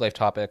some Greek life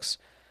topics.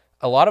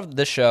 A lot of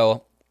this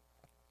show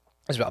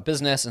is about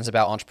business and it's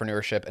about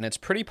entrepreneurship, and it's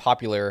pretty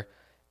popular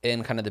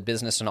in kind of the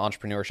business and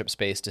entrepreneurship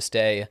space to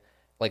stay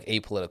like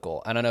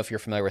apolitical. I don't know if you're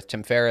familiar with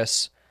Tim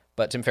Ferriss,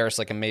 but Tim Ferriss is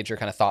like a major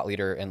kind of thought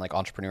leader in like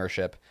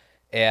entrepreneurship,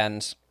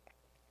 and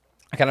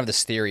I kind of have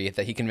this theory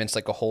that he convinced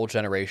like a whole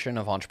generation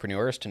of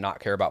entrepreneurs to not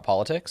care about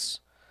politics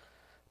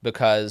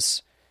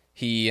because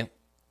he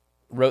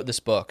wrote this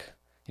book,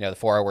 the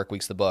 4-Hour Work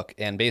Week's the book,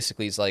 and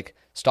basically he's like,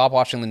 stop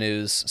watching the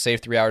news, save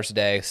 3 hours a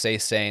day, stay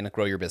sane,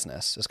 grow your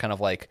business. It's kind of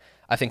like,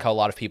 I think how a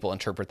lot of people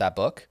interpret that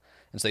book.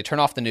 And so they turn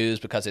off the news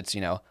because it's,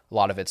 a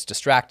lot of it's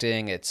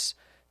distracting, it's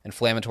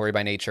inflammatory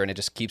by nature, and it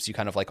just keeps you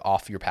kind of like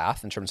off your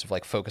path in terms of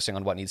like focusing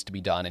on what needs to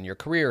be done in your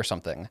career or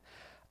something.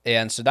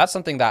 And so that's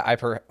something that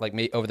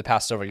over the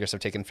past several years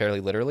have taken fairly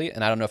literally,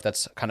 and I don't know if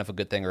that's kind of a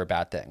good thing or a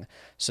bad thing.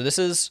 So this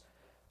is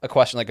a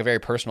question, like a very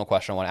personal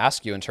question I want to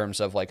ask you in terms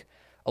of like,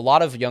 a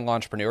lot of young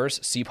entrepreneurs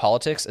see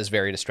politics as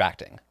very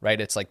distracting, right?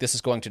 It's like, this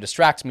is going to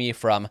distract me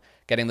from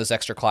getting those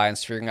extra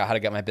clients, figuring out how to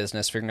get my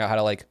business, figuring out how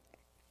to like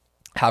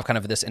have kind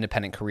of this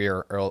independent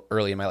career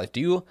early in my life.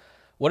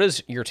 What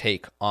is your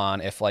take on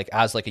if like,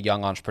 as like a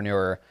young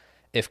entrepreneur,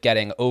 if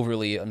getting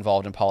overly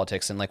involved in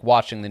politics and like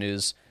watching the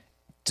news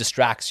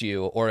distracts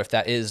you, or if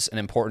that is an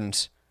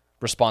important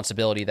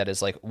responsibility that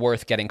is like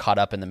worth getting caught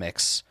up in the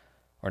mix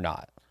or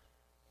not?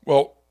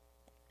 Well,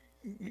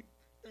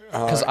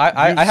 because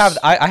I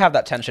have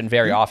that tension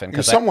very often.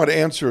 You somewhat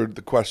answered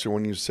the question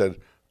when you said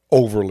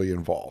overly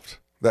involved.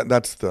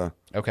 That's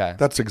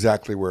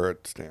exactly where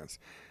it stands.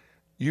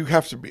 You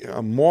have to be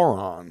a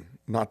moron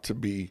not to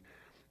be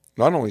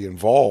not only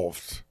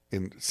involved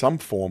in some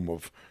form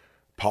of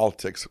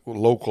politics,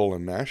 local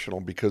and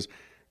national, because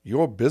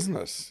your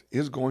business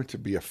is going to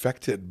be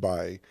affected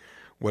by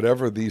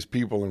whatever these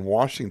people in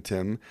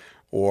Washington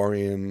or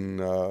in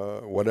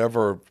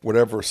whatever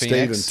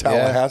state in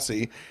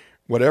Tallahassee,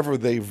 whatever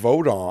they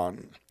vote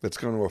on that's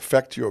going to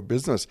affect your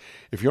business.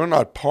 If you're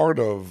not part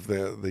of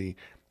the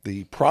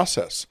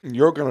process,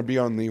 you're going to be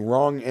on the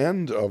wrong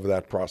end of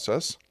that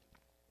process,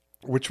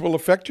 which will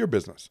affect your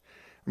business.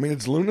 I mean,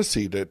 it's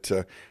lunacy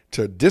to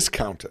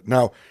discount it.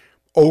 Now,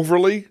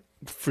 overly,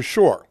 for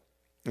sure.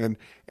 And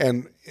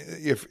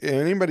if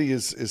anybody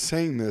is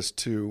saying this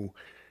to,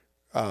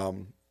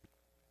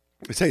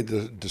 say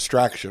the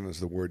distraction is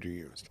the word you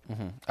used.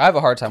 Mm-hmm. I have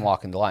a hard time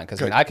walking the line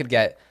because I could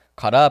get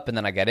caught up and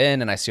then I get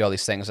in and I see all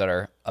these things that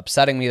are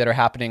upsetting me that are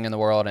happening in the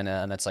world.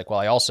 And it's like, well,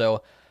 I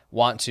also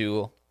want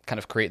to kind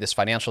of create this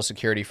financial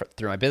security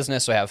through my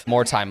business. So I have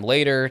more time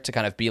later to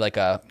kind of be like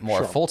a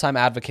more full-time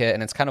advocate.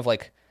 And it's kind of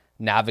like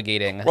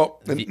navigating.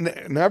 Well,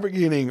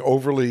 navigating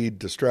overly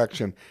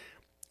distraction,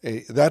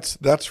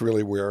 that's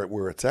really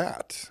where it's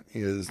at,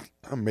 is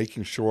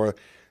making sure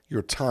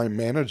your time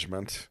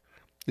management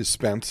is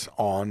spent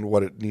on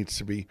what it needs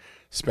to be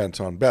spent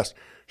on best.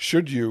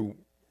 Should you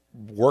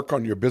work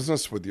on your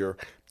business with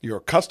your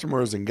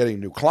customers and getting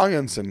new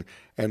clients and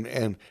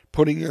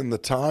putting in the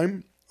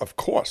time? Of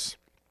course.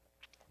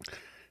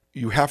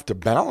 You have to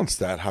balance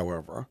that,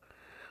 however,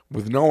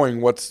 with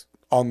knowing what's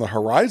on the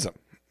horizon.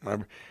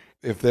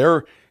 If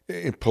they're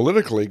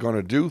politically going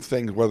to do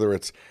things, whether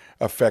it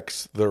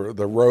affects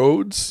the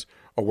roads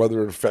or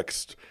whether it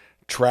affects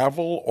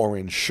travel or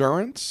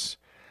insurance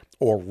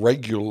or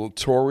regulations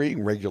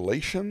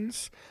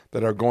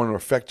that are going to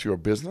affect your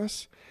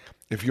business,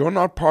 if you're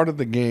not part of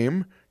the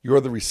game,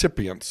 you're the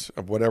recipients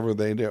of whatever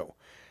they do.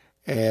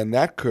 And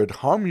that could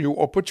harm you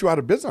or put you out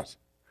of business.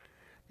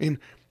 I mean,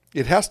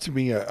 it has to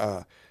be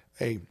a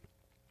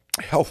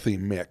healthy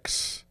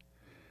mix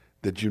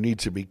that you need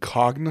to be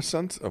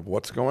cognizant of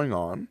what's going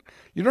on.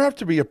 You don't have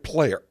to be a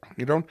player.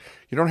 You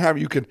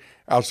could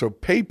also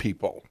pay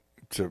people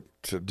to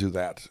do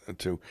that,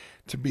 to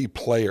be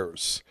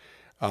players.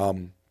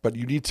 But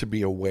you need to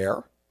be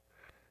aware.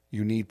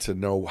 You need to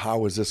know,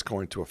 how is this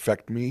going to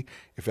affect me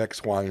if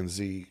X, Y, and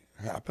Z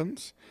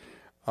happens?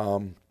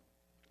 You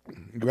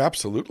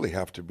absolutely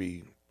have to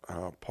be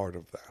part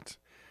of that.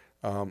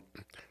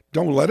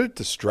 Don't let it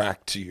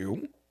distract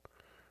you,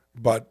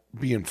 but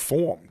be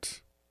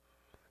informed.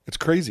 It's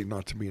crazy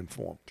not to be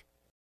informed.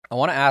 I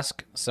want to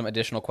ask some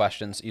additional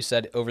questions. You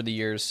said over the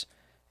years,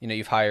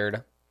 you've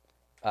hired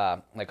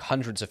like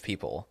hundreds of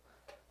people.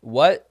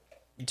 What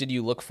did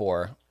you look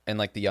for in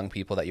like the young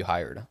people that you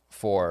hired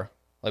for?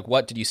 Like,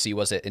 what did you see?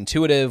 Was it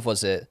intuitive?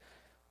 Was it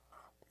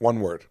one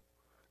word?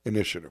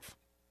 Initiative.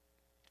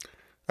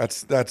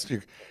 That's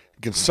you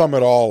can sum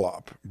it all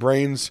up.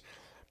 Brains,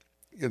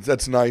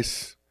 that's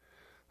nice.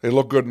 They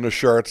look good in a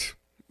shirt.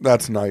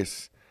 That's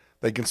nice.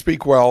 They can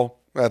speak well.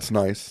 That's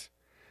nice.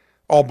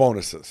 All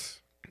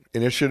bonuses.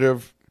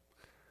 Initiative,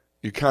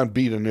 you can't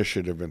beat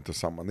initiative into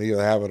someone. They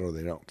either have it or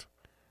they don't.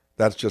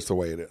 That's just the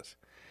way it is.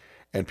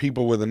 And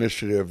people with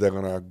initiative, they're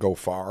going to go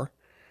far,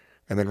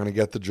 and they're going to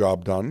get the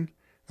job done,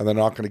 and they're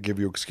not going to give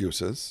you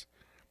excuses.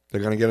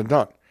 They're going to get it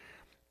done.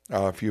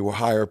 If you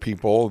hire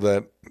people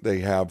that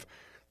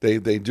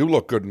they do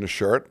look good in a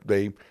shirt,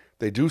 they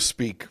do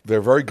speak,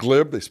 they're very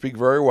glib, they speak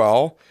very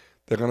well,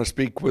 they're going to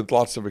speak with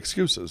lots of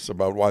excuses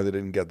about why they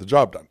didn't get the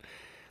job done.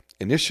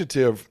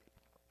 Initiative,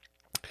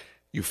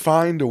 you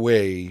find a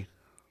way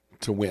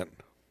to win.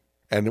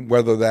 And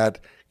whether that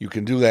you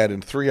can do that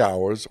in 3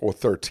 hours or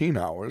 13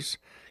 hours,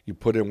 you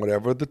put in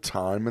whatever the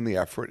time and the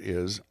effort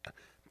is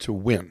to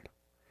win.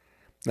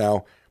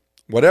 Now,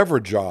 whatever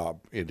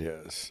job it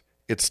is,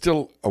 it's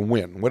still a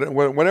win.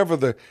 Whatever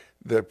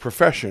the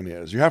profession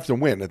is, you have to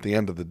win at the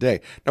end of the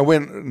day. Now,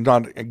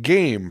 not a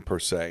game per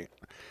se,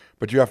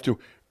 but you have to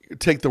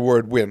take the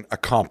word win,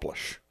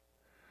 accomplish,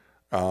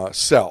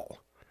 sell,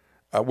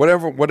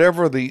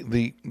 whatever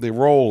the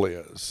role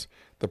is.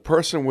 The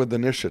person with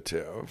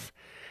initiative,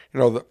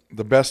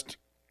 the best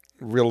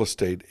real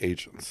estate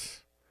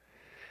agents.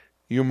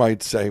 You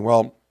might say,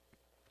 well,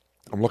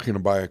 I'm looking to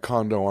buy a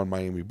condo on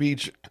Miami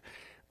Beach,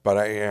 but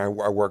I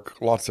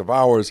work lots of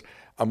hours.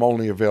 I'm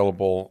only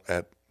available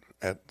at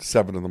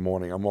 7 in the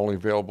morning. I'm only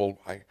available.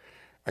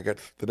 I got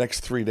the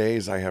next 3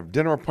 days. I have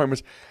dinner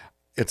appointments.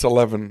 It's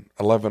 11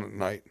 at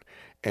night.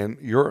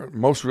 And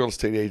most real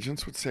estate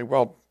agents would say,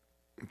 well,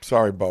 I'm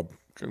sorry, Bob,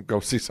 go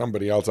see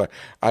somebody else.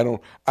 I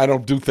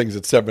don't do things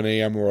at 7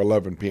 a.m. or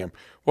 11 p.m.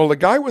 Well, the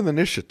guy with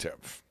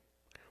initiative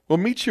will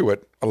meet you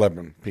at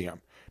 11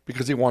 p.m.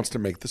 because he wants to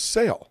make the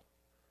sale.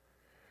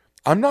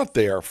 I'm not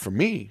there for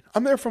me.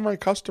 I'm there for my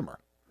customer.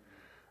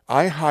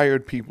 I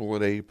hired people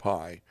at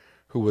API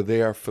who were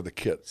there for the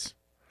kids,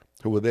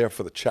 who were there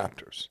for the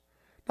chapters,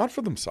 not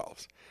for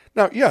themselves.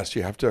 Now, yes,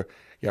 you have to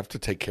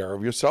take care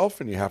of yourself,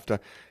 and you have to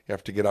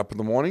get up in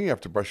the morning, you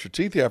have to brush your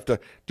teeth, you have to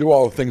do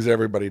all the things that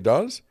everybody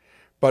does.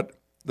 But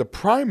the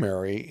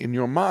primary in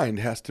your mind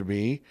has to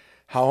be,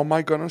 how am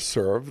I going to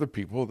serve the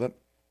people that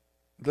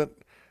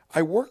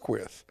I work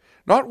with,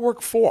 not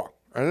work for?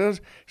 He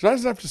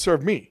doesn't have to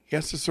serve me. He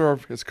has to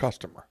serve his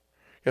customer.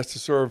 He has to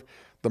serve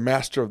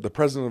the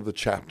president of the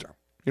chapter.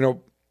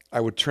 I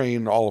would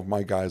train all of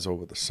my guys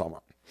over the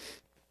summer,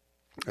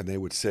 and they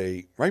would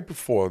say, right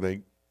before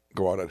they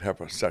go out and have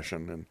a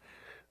session, and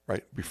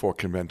right before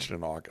convention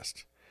in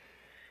August,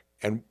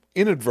 and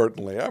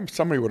inadvertently,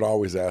 somebody would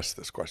always ask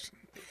this question: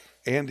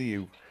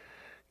 Andy,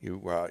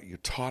 you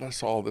taught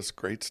us all this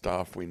great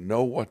stuff. We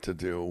know what to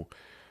do,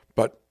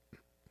 but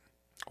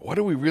what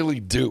do we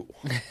really do?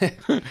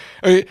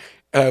 And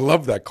I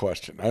love that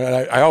question.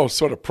 I always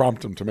sort of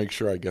prompt them to make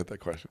sure I get that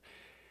question.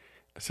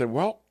 I said,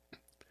 well,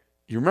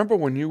 you remember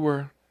when you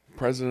were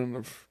president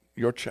of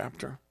your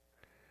chapter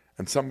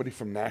and somebody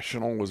from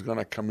National was going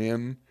to come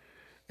in,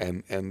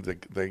 and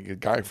the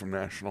guy from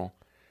National,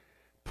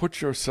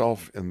 put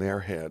yourself in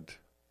their head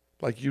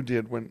like you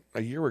did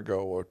a year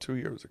ago or 2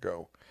 years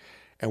ago.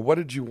 And what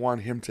did you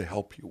want him to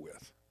help you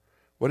with?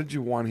 What did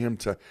you want him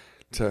to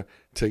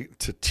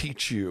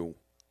teach you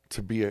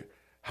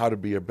how to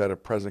be a better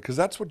president? Because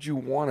that's what you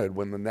wanted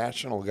when the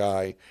National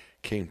guy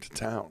came to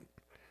town.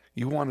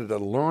 You wanted to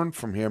learn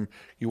from him.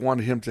 You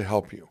wanted him to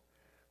help you.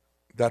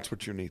 That's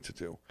what you need to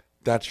do.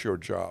 That's your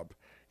job.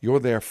 You're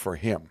there for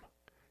him.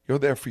 You're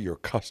there for your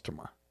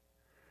customer.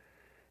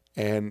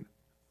 And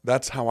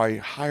that's how I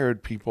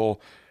hired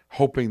people,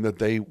 hoping that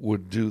they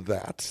would do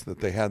that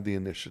they had the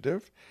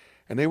initiative,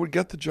 and they would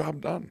get the job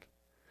done.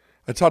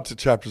 I talk to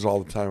chapters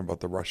all the time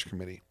about the Rush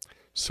Committee.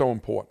 So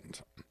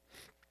important.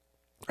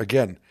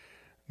 Again,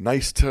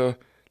 nice to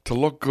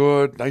look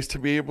good, nice to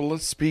be able to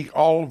speak.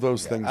 All of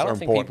those things are important. I don't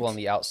think people on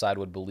the outside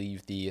would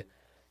believe the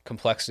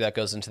complexity that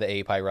goes into the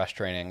API Rush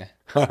training.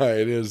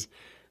 It is.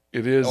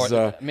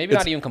 Or maybe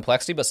not even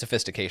complexity, but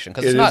sophistication,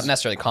 because it's not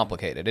necessarily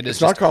complicated.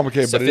 It's not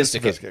complicated, but it is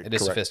sophisticated. It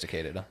is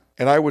sophisticated.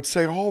 And I would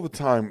say all the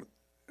time,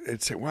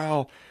 they'd say,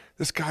 well,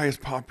 this guy is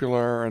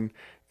popular, and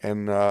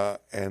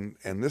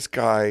this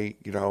guy,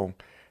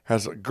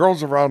 has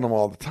girls around him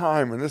all the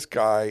time, and this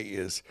guy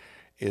is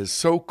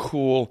so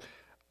cool.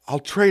 I'll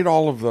trade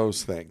all of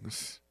those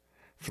things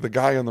for the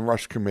guy on the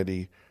Rush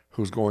Committee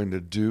who's going to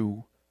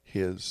do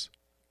his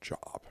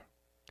job.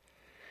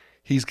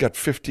 He's got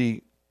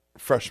 50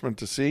 freshmen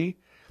to see.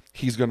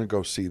 He's going to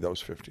go see those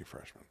 50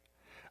 freshmen.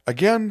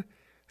 Again,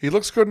 he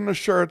looks good in a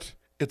shirt.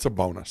 It's a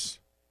bonus.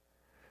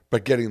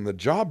 But getting the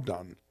job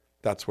done,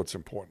 that's what's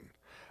important.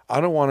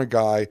 I don't want a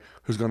guy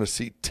who's going to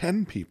see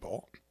 10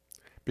 people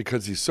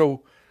because he's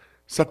such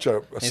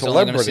a celebrity. He's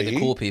only going to see the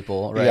cool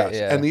people, right? Yes.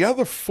 Yeah. And the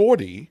other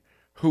 40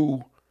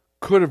 who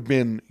could have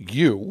been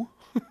you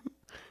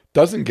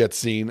doesn't get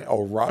seen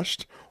or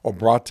rushed or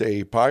brought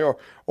to API, or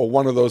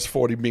one of those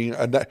 40 being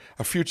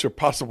a future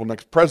possible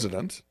next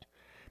president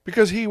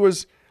because he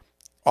was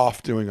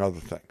off doing other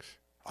things.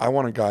 I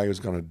want a guy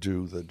who's going to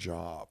do the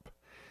job.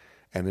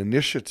 And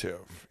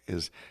initiative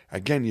is,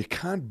 again, you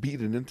can't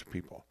beat it into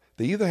people.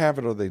 They either have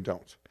it or they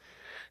don't.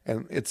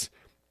 And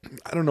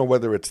I don't know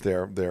whether it's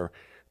their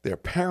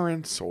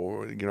parents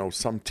or,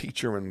 some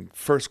teacher in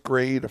first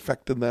grade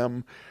affected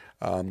them.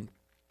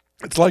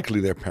 It's likely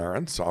their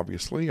parents,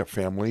 obviously, a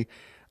family.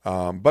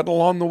 But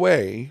along the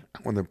way,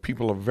 when the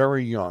people are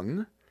very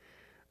young,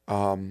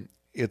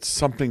 it's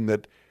something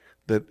that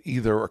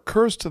either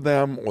occurs to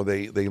them or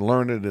they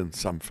learn it in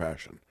some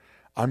fashion.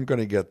 I'm going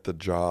to get the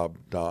job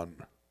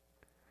done.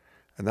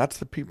 And that's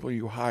the people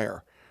you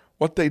hire.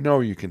 What they know,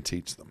 you can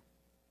teach them.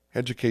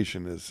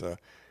 Education is,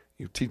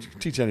 you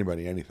teach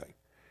anybody anything.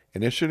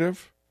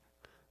 Initiative,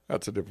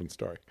 that's a different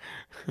story.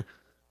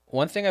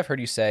 One thing I've heard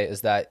you say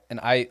is that, and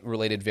I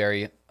related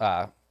very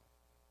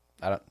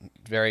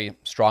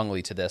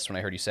strongly to this when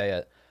I heard you say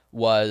it,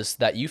 was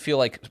that you feel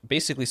like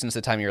basically since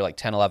the time you were like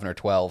 10, 11, or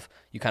 12,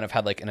 you kind of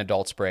had like an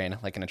adult's brain,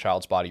 like in a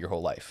child's body your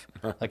whole life.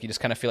 Like you just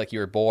kind of feel like you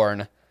were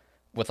born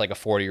with like a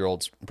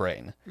 40-year-old's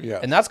brain. Yeah.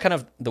 And that's kind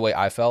of the way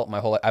I felt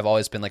I've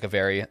always been like a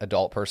very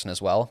adult person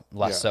as well,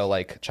 less so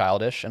like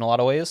childish in a lot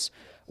of ways.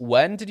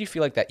 When did you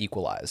feel like that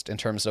equalized in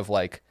terms of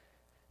like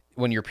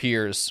when your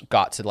peers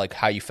got to like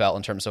how you felt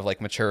in terms of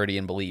like maturity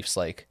and beliefs?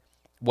 Like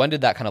when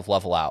did that kind of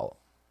level out?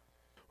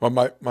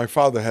 Well, my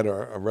father had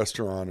a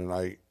restaurant, and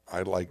I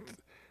liked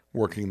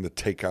working the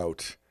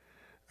takeout.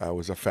 It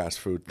was a fast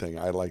food thing.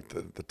 I liked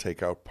the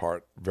takeout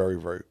part very,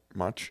 very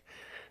much.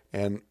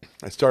 And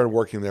I started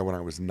working there when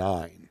I was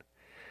 9.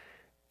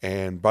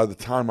 And by the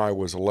time I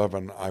was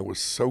 11, I was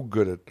so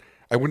good at,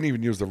 I wouldn't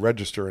even use the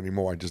register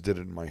anymore. I just did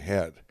it in my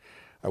head.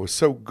 I was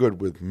so good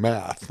with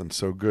math and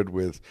so good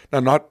with,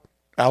 now not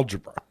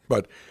algebra,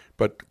 but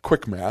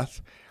quick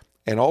math,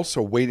 and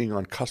also waiting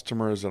on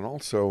customers, and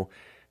also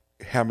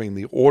having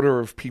the order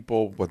of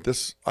people, what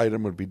this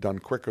item would be done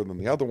quicker than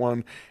the other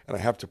one, and I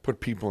have to put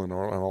people in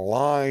a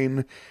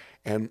line.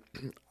 And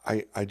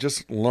I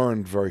just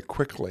learned very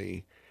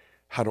quickly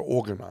how to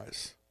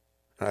organize.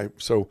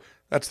 So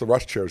that's the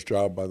rush chair's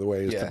job, by the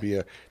way, is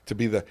to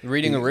be the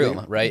reading a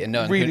room, right? And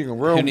knowing reading who, a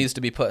room, who needs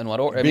to be put in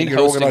what order. I being mean,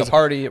 hosting organized. a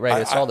party,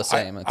 right? It's all the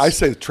same. I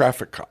say the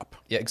traffic cop.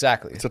 Yeah,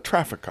 exactly. It's a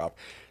traffic cop.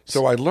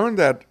 So I learned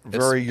that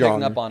very young.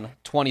 Picking up on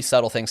 20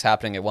 subtle things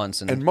happening at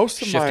once and most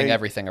of shifting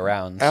everything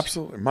around.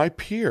 Absolutely. My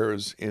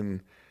peers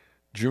in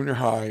junior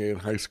high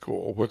and high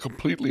school were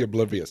completely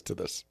oblivious to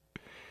this.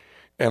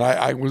 And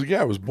I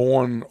was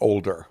born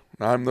older.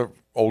 I'm the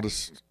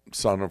oldest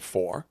son of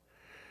 4.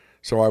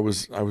 So I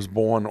was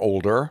born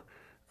older,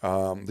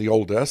 the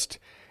oldest,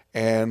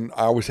 and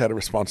I always had a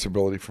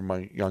responsibility for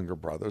my younger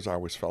brothers. I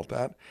always felt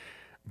that.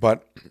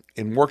 But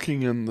in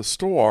working in the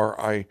store,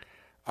 I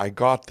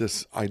got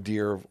this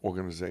idea of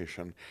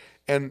organization,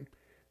 and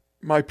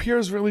my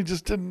peers really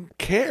just didn't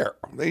care.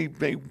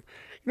 They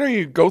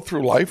you go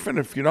through life, and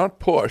if you're not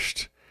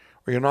pushed,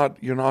 or you're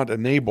not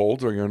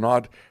enabled, or you're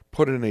not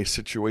put in a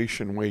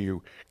situation where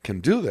you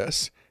can do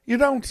this, you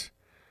don't.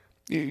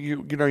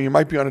 You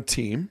might be on a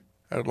team.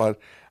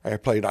 I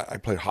played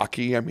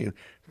hockey. I mean,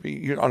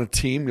 you're on a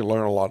team, you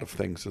learn a lot of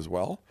things as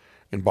well.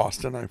 In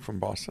Boston, I'm from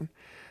Boston,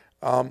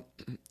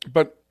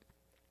 but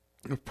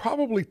it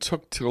probably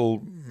took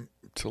till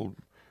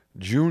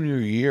junior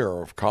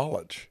year of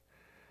college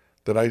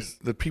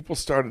that people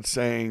started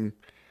saying,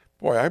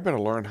 "Boy, I better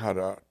learn how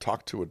to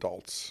talk to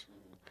adults.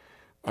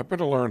 I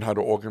better learn how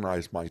to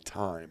organize my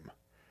time,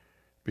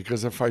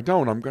 because if I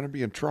don't, I'm going to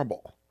be in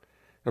trouble."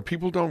 Now,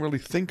 people don't really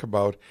think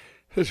about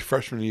his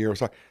freshman year.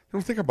 They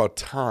don't think about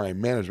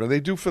time management. They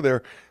do for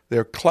their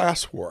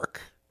classwork,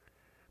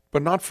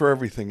 but not for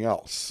everything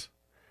else.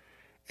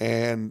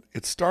 And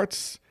it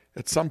starts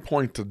at some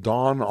point to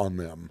dawn on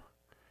them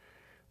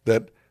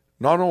that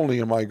not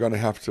only am I going to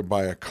have to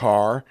buy a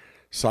car,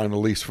 sign a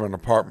lease for an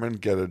apartment,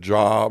 get a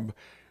job,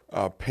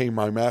 pay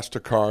my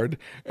MasterCard,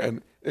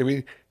 and I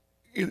mean,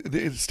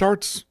 it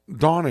starts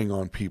dawning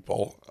on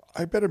people,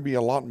 I better be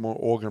a lot more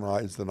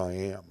organized than I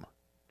am.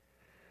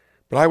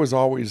 But I was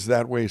always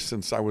that way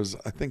since I was,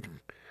 I think,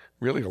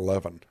 really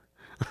 11.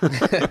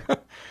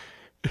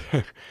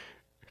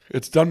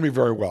 It's done me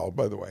very well,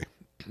 by the way.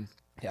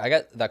 Yeah, I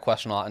get that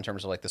question a lot in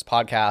terms of like this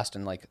podcast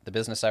and like the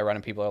business I run,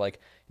 and people are like,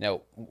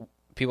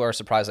 people are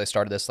surprised I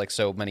started this like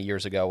so many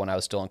years ago when I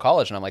was still in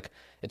college. And I'm like,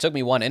 it took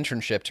me one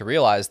internship to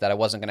realize that I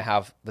wasn't going to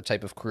have the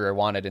type of career I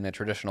wanted in a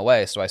traditional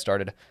way. So I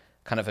started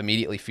kind of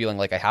immediately feeling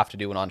like I have to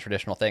do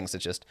non-traditional things.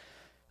 It's just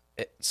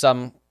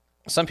some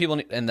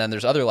people, and then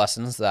there's other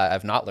lessons that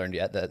I've not learned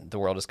yet that the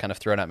world has kind of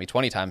thrown at me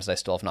 20 times that I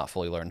still have not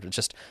fully learned. It's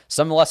just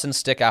some lessons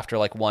stick after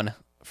like one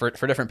for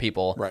different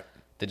people. Right.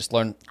 They just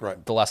learn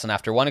the lesson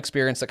after one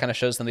experience that kind of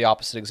shows them the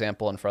opposite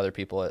example. And for other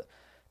people, it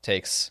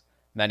takes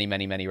many,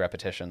 many, many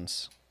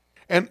repetitions.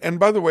 And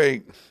by the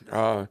way,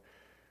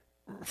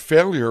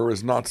 failure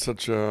is not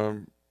such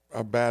a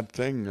bad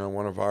thing.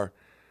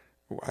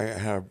 I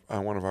had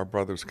one of our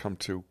brothers come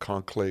to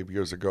Conclave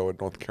years ago in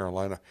North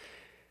Carolina.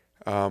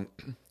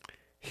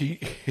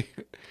 He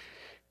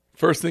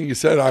first thing he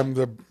said, "I'm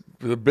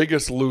the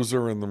biggest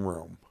loser in the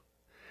room,"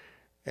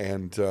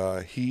 and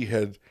he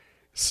had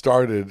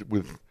started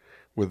with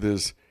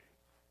his,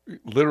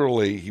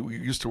 literally, he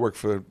used to work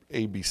for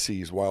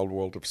ABC's Wild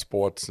World of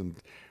Sports and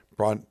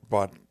brought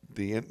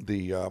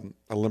the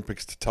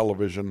Olympics to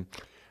television.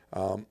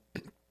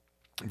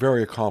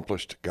 Very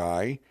accomplished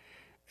guy,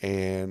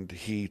 and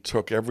he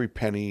took every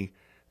penny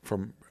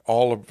from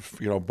all of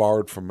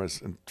borrowed from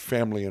his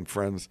family and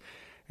friends,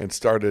 and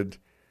started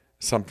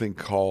something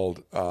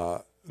called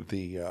it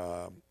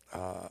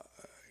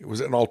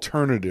was an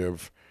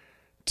alternative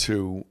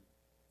to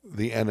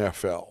the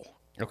NFL.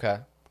 Okay.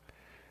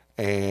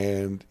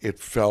 And it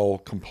fell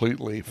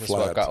completely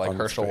flat. What got like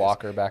Herschel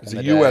Walker back in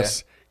the day.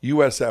 Day?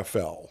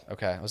 USFL.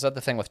 Okay. Was that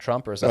the thing with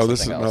Trump, or is that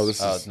something else?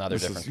 This is another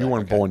different thing. You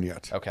weren't born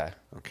yet. Okay.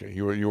 Okay.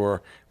 You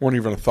weren't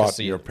even a thought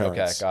to your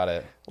parents. Okay, got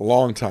it. A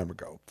long time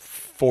ago,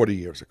 40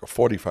 years ago,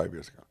 45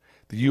 years ago.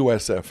 The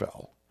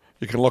USFL.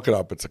 You can look it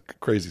up. It's a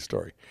crazy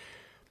story.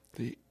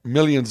 The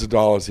millions of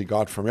dollars he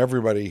got from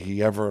everybody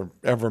he ever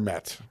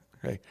met,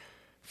 okay,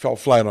 fell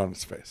flat on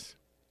his face.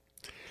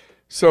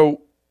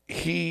 So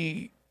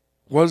he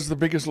was the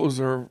biggest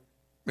loser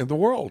in the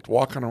world,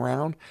 walking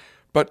around.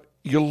 But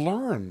you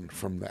learn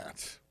from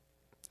that.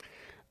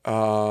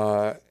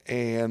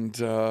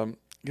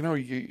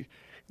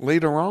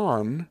 Later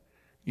on,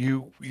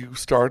 you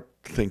start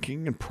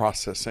thinking and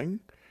processing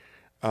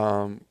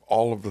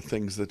all of the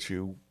things that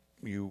you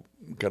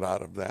get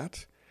out of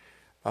that.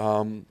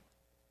 And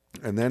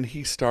then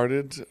he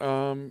started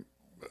I'm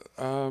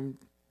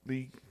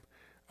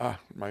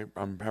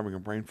having a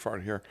brain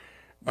fart here.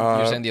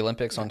 You're saying the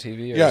Olympics on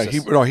TV? Or Yeah,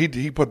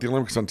 he put the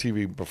Olympics on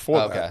TV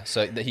before that. Okay,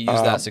 so he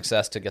used that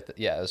success to get it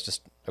was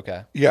just,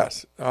 okay.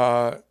 Yes.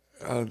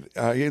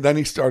 Then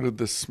he started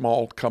this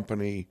small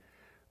company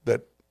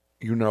that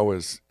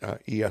as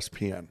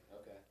ESPN.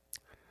 Okay.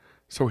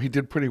 So he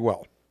did pretty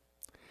well.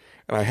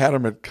 And I had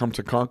him come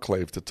to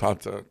Conclave to talk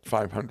to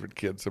 500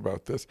 kids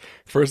about this.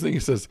 First thing he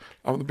says,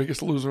 I'm the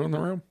biggest loser in the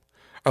room.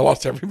 I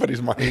lost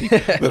everybody's money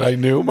that I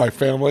knew, my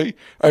family.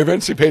 I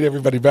eventually paid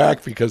everybody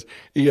back because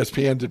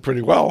ESPN did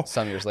pretty well.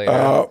 Some years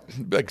later.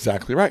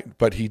 Exactly right.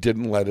 But he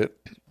didn't let it,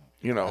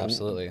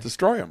 Absolutely.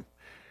 destroy him.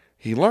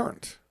 He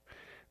learned.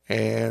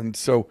 And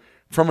so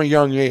from a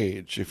young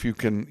age, if you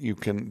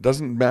can,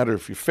 doesn't matter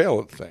if you fail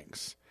at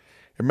things.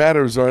 It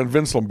matters.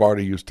 Vince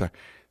Lombardi used to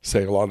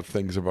say a lot of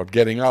things about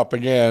getting up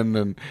again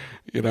and,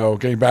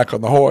 getting back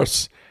on the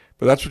horse.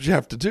 But that's what you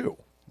have to do.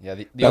 Yeah,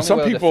 the only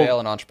way to fail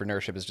in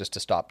entrepreneurship is just to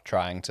stop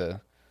trying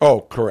to.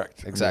 Oh,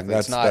 correct. Exactly.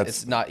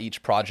 It's not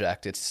each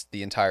project; it's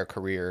the entire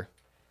career.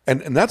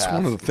 And that's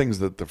one of the things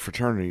that the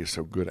fraternity is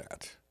so good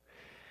at,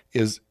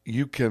 is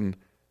you can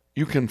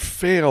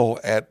fail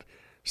at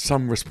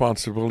some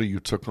responsibility you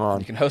took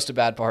on. You can host a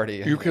bad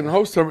party. You can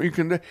host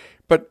them.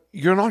 But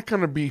you're not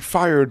going to be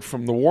fired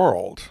from the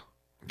world,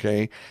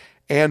 okay?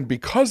 And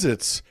because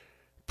it's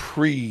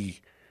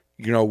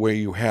where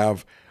you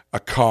have a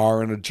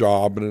car and a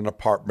job and an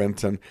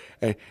apartment and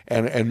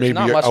maybe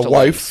a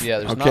wife. Yeah,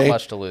 there's not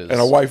much to lose.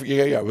 And a wife,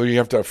 yeah. Well, you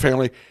have to have a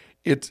family.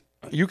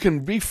 You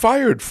can be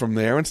fired from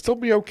there and still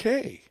be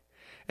okay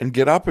and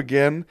get up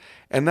again.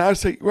 And now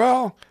say,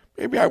 well,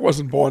 maybe I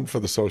wasn't born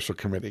for the social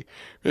committee.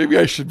 Maybe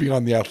I should be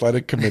on the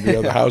athletic committee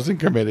or the housing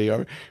committee.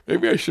 Or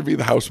maybe I should be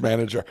the house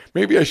manager.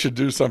 Maybe I should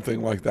do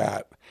something like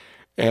that.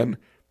 And,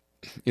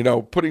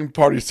 putting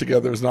parties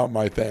together is not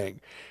my thing.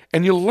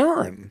 And you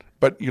learn,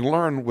 but you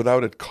learn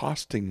without it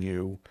costing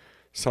you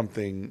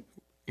something,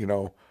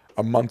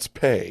 a month's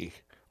pay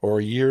or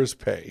a year's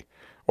pay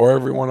or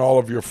all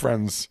of your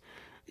friends,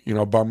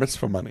 bar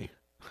mitzvah money.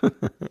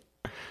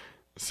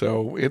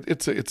 So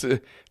it's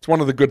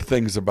one of the good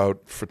things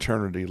about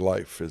fraternity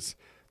life is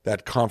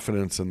that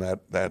confidence and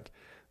that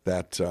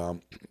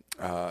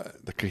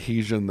the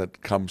cohesion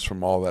that comes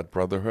from all that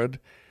brotherhood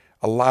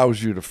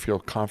allows you to feel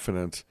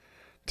confident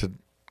to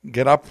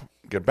get up,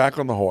 get back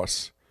on the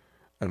horse,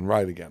 and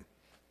ride again.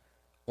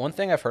 One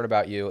thing I've heard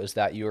about you is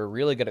that you were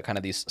really good at kind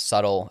of these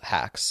subtle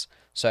hacks.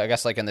 So I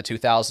guess like in the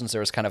 2000s, there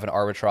was kind of an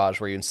arbitrage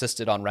where you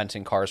insisted on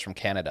renting cars from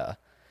Canada.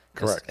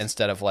 Correct.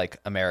 Instead of like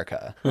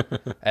America.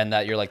 And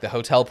that you're like the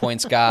hotel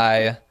points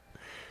guy.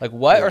 Like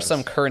what are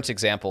some current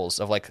examples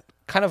of like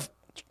kind of,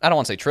 I don't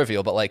want to say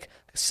trivial, but like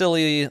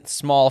silly,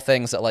 small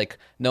things that like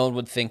no one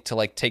would think to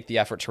like take the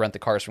effort to rent the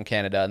cars from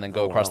Canada and then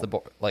go across the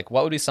border. Like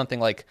what would be something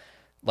like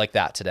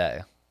that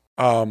today?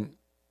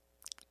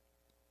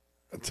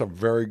 That's a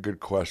very good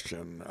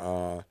question.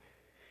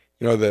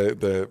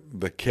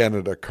 The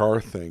Canada car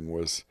thing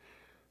was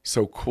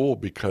so cool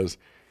because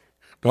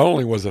not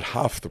only was it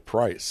half the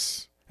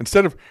price,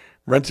 instead of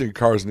renting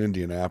cars in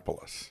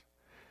Indianapolis,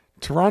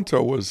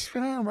 Toronto was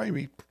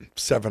maybe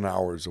 7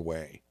 hours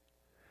away.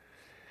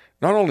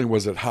 Not only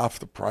was it half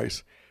the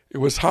price, it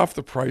was half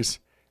the price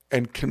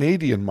and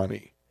Canadian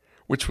money,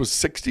 which was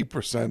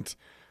 60%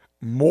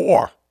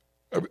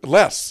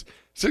 less.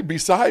 So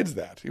besides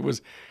that, it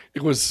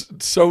was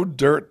so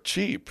dirt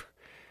cheap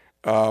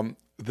that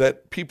some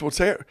people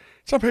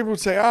would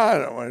say,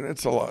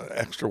 it's a lot of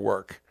extra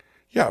work.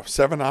 Yeah,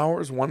 7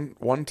 hours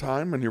one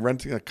time, and you're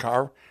renting a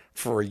car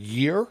for a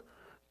year.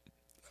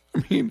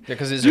 I mean,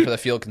 because these are for the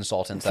field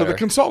consultants. For the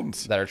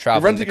consultants that are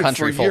traveling the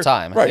country full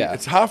time. Right, yeah.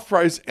 It's half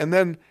price, and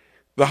then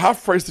the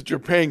half price that you're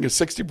paying is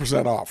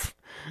 60% off.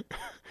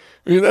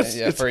 I mean,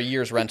 it's for a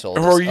year's rental.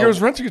 For a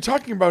year's rental, you're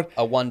talking about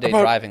a one-day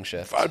driving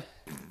shift.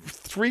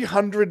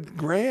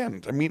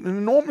 $300,000. I mean, an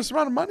enormous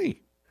amount of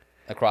money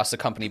across the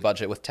company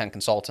budget with 10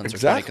 consultants or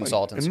 20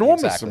 consultants.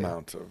 Enormous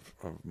amount of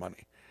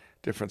money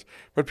difference.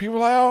 But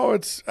people are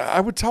like,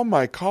 I would tell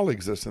my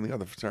colleagues this in the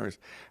other fraternities,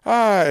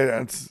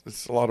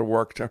 it's a lot of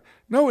work.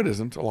 No, it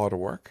isn't a lot of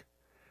work.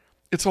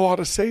 It's a lot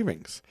of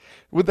savings.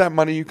 With that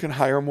money, you can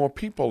hire more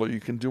people, or you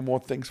can do more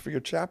things for your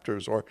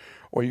chapters, or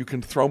you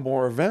can throw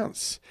more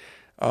events.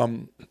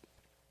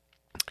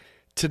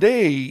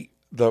 Today,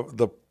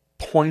 the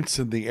points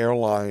in the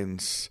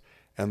airlines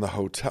and the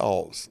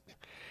hotels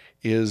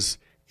is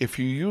if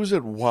you use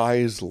it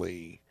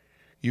wisely,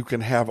 you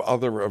can have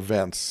other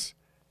events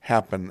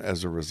happen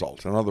as a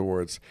result. In other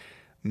words,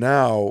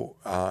 now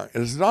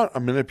it's not a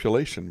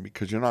manipulation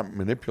because you're not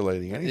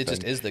manipulating anything. It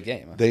just is the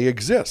game. They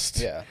exist.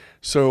 Yeah.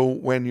 So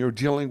when you're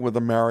dealing with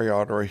a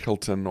Marriott or a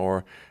Hilton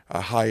or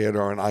a Hyatt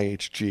or an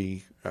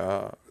IHG,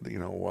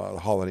 the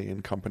Holiday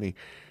Inn Company,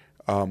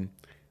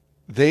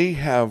 they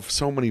have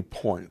so many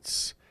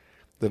points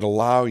that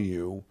allow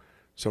you.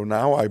 So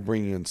now I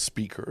bring in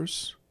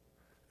speakers,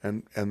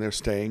 and they're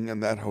staying in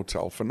that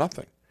hotel for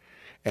nothing.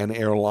 And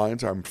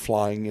airlines, I'm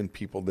flying in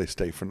people, they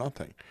stay for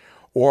nothing.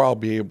 Or I'll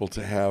be able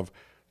to have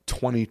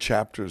 20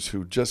 chapters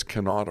who just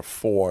cannot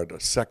afford a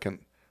second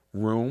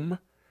room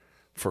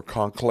for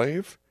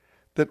conclave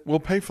that will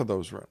pay for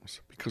those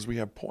rooms because we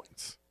have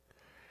points.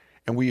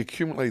 And we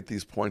accumulate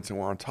these points and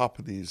we're on top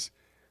of these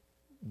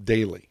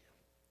daily.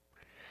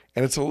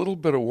 And it's a little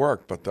bit of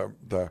work, but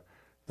the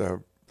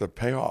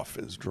payoff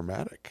is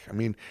dramatic. I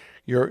mean,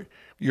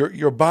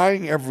 you're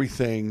buying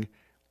everything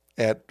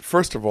at,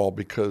 first of all,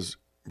 because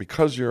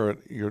you're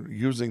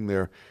using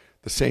the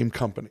same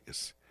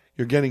companies,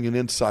 you're getting an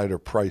insider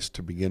price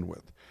to begin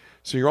with.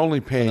 So you're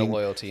only paying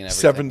loyalty and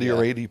 70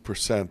 or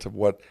 80% of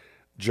what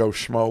Joe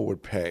Schmo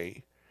would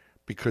pay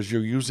because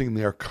you're using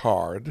their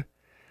card,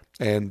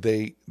 and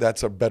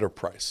that's a better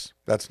price.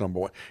 That's number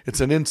one.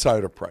 It's an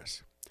insider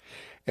price.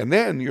 And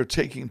then you're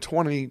taking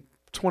 20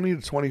 to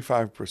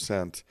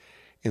 25%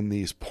 in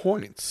these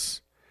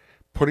points,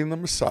 putting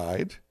them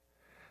aside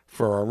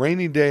for a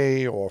rainy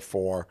day or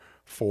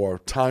for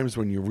times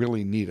when you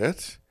really need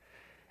it.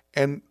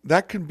 And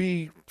that could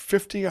be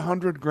 50,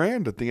 100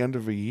 grand at the end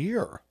of a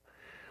year.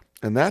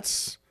 And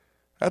that's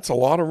a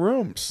lot of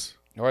rooms.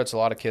 Or it's a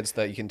lot of kids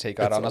that you can take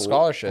out on a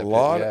scholarship.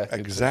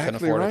 Exactly can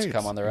afford right. it to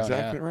come on their own.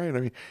 Exactly right. I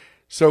mean,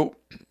 so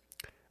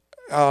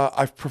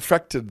I've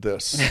perfected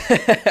this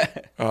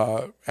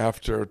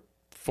after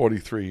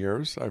 43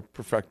 years. I've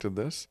perfected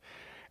this.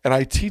 And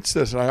I teach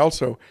this, and I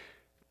also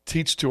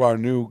teach to our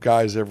new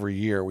guys every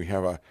year. We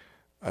have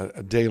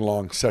a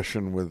day-long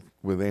session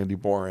with Andy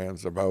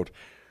Borans about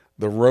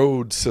the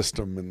road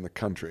system in the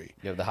country.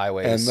 You have the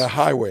highways. And the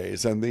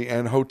highways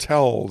and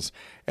hotels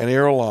and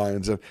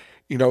airlines. And,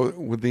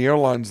 with the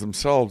airlines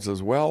themselves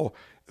as well,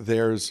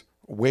 there's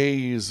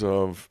ways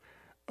of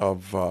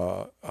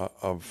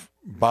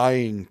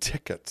buying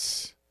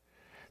tickets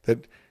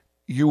that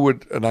you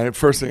would, and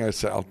first thing I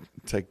said, I'll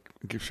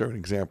show an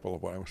example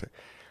of what I would say.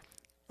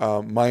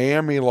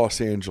 Miami,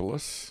 Los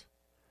Angeles,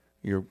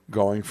 you're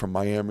going from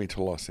Miami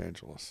to Los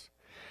Angeles.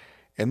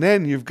 And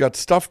then you've got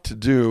stuff to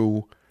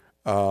do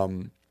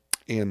in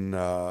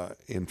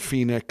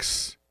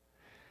Phoenix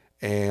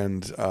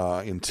and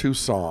in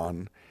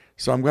Tucson.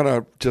 So I'm going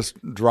to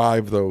just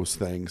drive those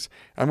things.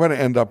 I'm going to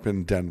end up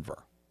in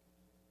Denver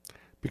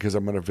because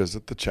I'm going to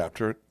visit the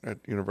chapter at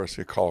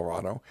University of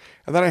Colorado.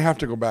 And then I have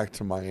to go back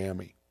to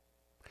Miami.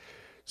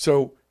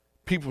 So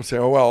people say,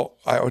 oh, well,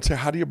 I would say,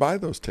 how do you buy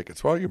those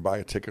tickets? Well, you buy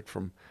a ticket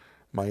from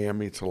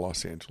Miami to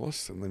Los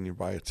Angeles, and then you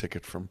buy a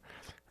ticket from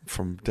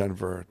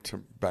Denver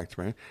back to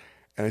Miami.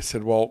 And I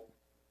said, well,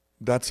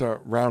 that's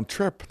a round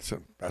trip. I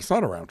said, that's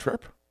not a round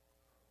trip. I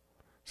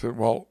said,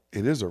 well,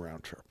 it is a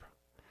round trip.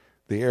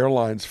 The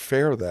airlines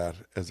fare that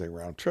as a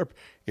round trip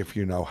if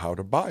you know how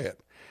to buy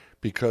it,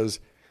 because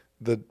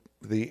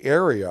the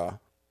area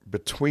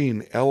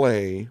between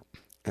LA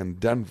and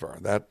Denver,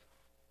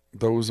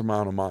 those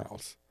amount of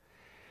miles,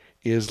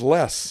 is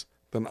less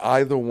than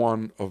either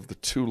one of the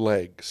two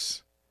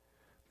legs,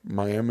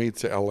 Miami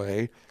to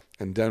LA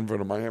and Denver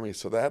to Miami.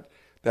 So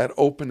that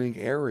opening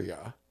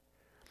area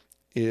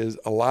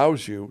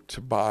allows you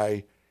to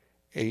buy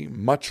a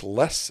much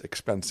less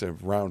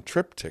expensive round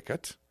trip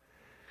ticket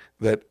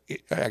that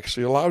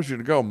actually allows you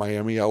to go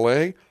Miami,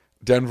 LA,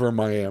 Denver,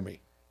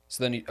 Miami.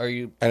 So then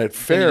and it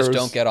fares. Then you just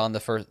don't get on the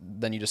first.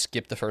 Then you just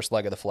skip the first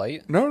leg of the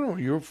flight. No,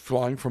 you're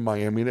flying from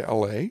Miami to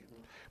LA,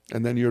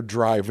 and then you're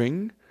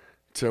driving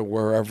to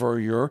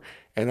wherever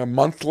and a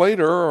month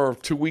later or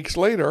 2 weeks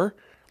later,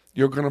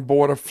 you're going to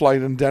board a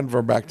flight in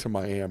Denver back to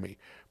Miami.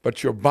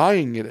 But you're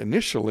buying it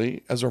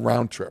initially as a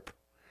round trip.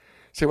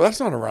 Say, well, that's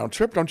not a round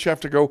trip. Don't you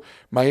have to go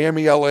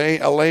Miami,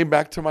 LA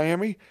back to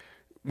Miami?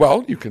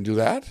 Well, you can do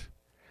that.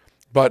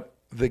 But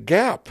the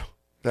gap,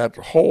 that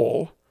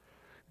hole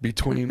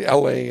between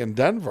LA and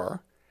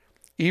Denver,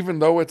 even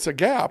though it's a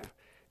gap,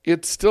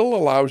 it still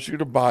allows you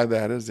to buy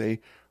that as a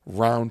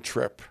round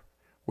trip,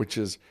 which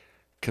is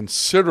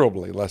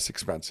considerably less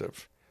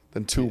expensive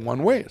than two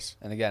one-ways.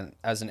 And again,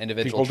 as an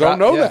individual, people don't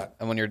know that.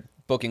 And when you're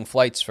booking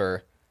flights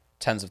for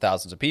tens of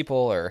thousands of people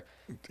or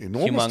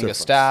enormous humongous difference.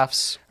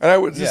 Staffs. And I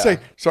would just say,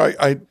 so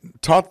I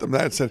taught them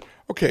that and said,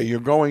 okay,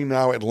 you're going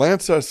now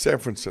Atlanta, San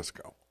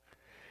Francisco.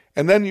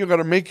 And then you're going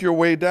to make your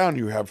way down.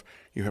 We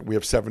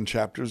have 7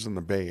 chapters in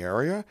the Bay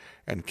Area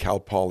and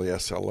Cal Poly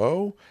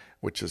SLO,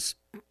 which is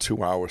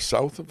 2 hours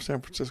south of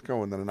San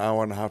Francisco, and then an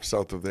hour and a half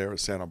south of there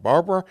is Santa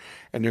Barbara.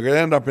 And you're going to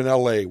end up in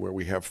LA, where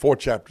we have 4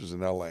 chapters in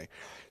LA.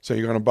 So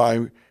you're going to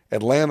buy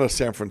Atlanta,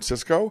 San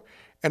Francisco,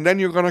 and then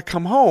you're going to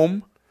come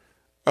home,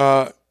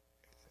 LA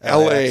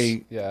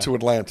to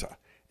Atlanta.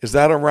 Is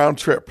that a round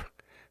trip?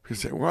 You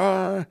say,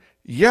 well,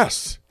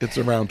 yes, it's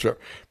a round trip,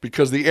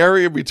 because the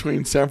area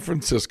between San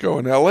Francisco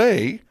and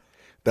LA,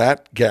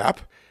 that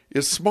gap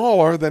is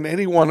smaller than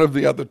any one of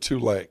the other two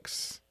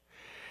legs.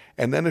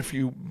 And then if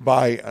you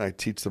buy, I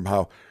teach them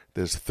how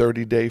there's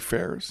 30-day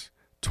fares,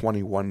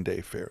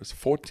 21-day fares,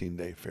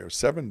 14-day fares,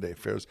 7-day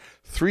fares,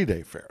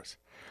 3-day fares.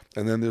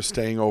 And then they're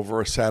staying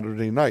over a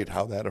Saturday night,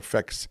 how that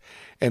affects.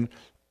 And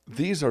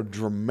these are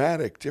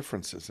dramatic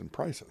differences in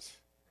prices.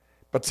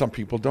 But some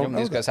people don't know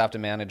these guys have to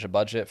manage a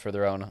budget for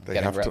their own. They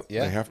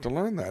have to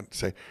learn that.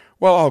 Say,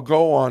 well, I'll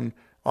go on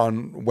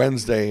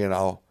Wednesday and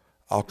I'll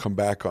come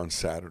back on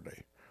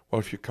Saturday. Well,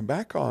 if you come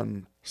back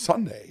on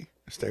Sunday,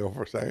 stay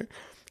over Saturday,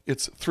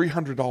 it's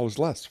 $300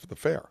 less for the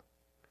fare.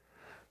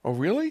 Oh,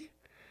 really?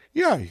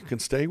 Yeah, you can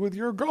stay with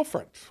your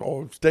girlfriend,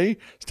 or stay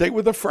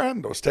with a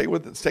friend, or stay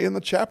in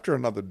the chapter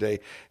another day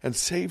and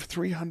save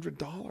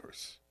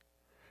 $300.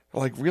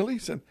 Like, really?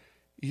 Said,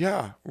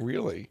 yeah,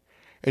 really.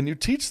 And you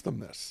teach them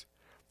this.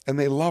 And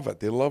they love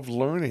it. They love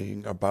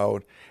learning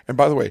about, and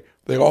by the way,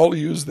 they all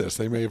use this.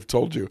 They may have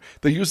told you.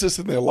 They use this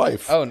in their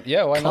life. Oh,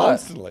 yeah, why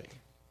constantly.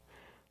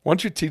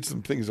 Once you teach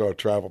them things about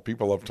travel,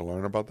 people love to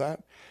learn about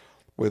that.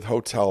 With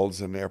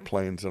hotels and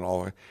airplanes and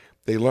all that.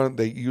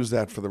 They use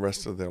that for the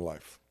rest of their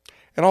life.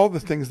 And all the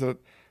things that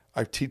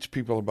I teach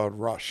people about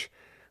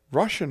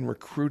Russian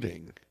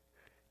recruiting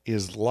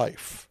is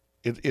life.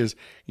 It is,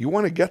 you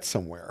want to get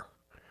somewhere.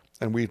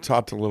 And we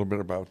talked a little bit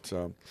about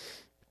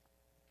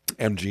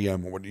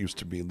MGM, or what used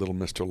to be Little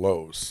Mr.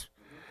 Lowe's.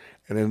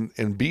 And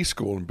in B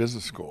school and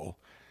business school,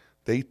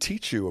 they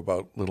teach you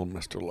about Little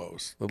Mr.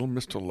 Lowe's. Little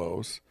Mr.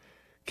 Lowe's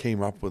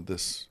came up with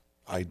this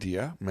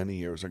idea many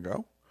years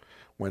ago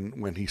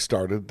when he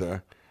started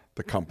the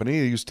company.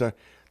 They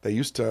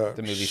used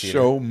to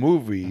show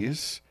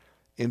movies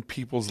in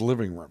people's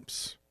living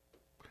rooms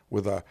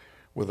with a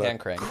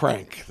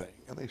crank thing,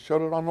 and they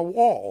showed it on the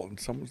wall in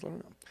someone's living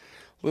room.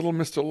 Little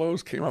Mr.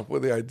 Lowe's came up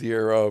with the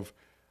idea of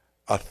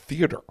a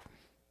theater,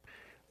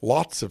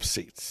 lots of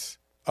seats,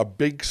 a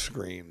big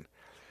screen,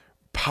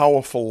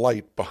 powerful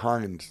light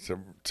behind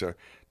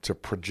to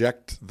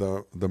project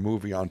the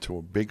movie onto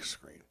a big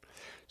screen.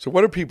 So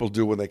what do people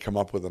do when they come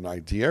up with an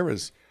idea?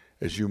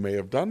 As you may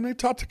have done, they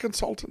talk to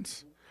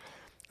consultants.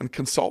 And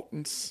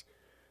consultants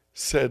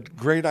said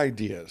great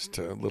ideas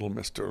to Little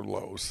Mr.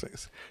 Lowe's.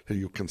 That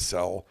you can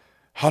sell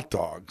hot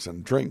dogs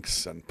and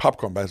drinks and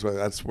popcorn. By the way,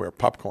 that's where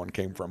popcorn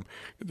came from,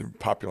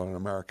 popular in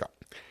America.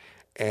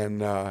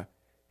 And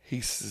he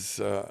says,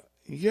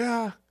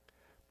 yeah,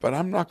 but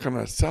I'm not going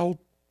to sell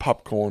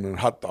popcorn and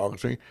hot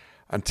dogs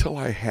until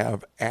I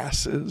have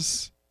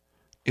asses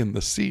in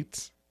the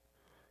seats.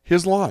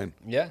 His line.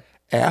 Yeah.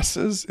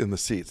 Asses in the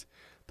seats.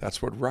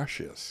 That's what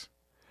Rush is.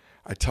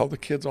 I tell the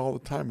kids all the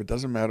time, it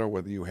doesn't matter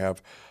whether you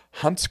have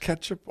Hunt's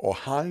ketchup or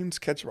Heinz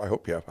ketchup. I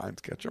hope you have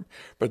Heinz ketchup.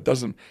 But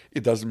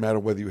it doesn't matter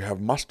whether you have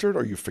mustard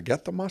or you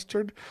forget the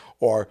mustard,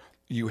 or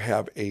you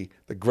have the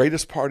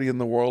greatest party in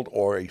the world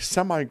or a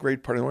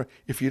semi-great party in the world.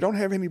 If you don't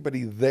have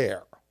anybody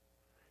there,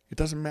 it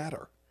doesn't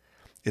matter.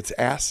 It's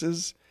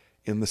asses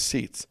in the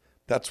seats.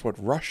 That's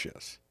what Rush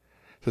is.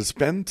 To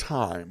spend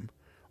time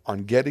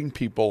on getting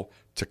people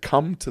to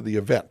come to the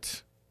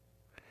event.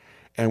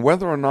 And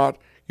whether or not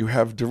you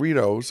have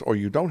Doritos or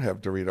you don't have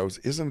Doritos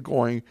isn't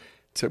going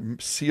to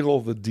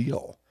seal the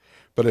deal.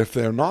 But if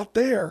they're not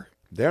there,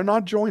 they're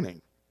not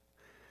joining.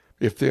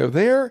 If they're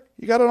there,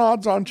 you got an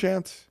odds-on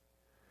chance.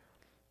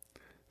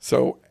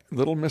 So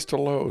Little Mr.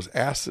 Lowe's,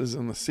 asses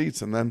in the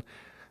seats, and then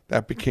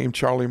that became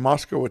Charlie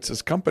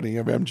Moskowitz's company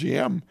of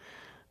MGM.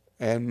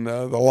 And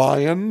the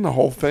Lion, the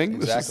whole thing.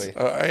 Exactly.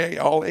 This is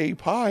all A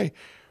pie.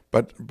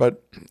 But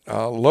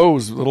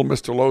Lowe's, Little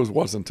Mr. Lowe's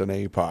wasn't an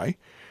A pie.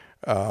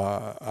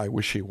 I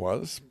wish he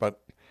was, but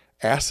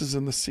asses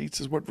in the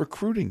seats is what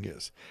recruiting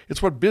is.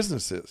 It's what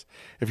business is.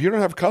 If you don't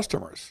have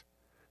customers,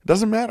 it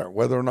doesn't matter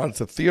whether or not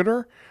it's a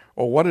theater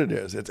or what it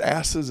is. It's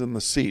asses in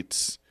the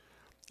seats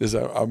is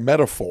a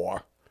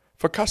metaphor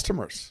for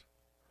customers.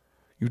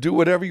 You do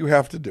whatever you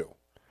have to do.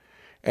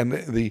 And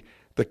the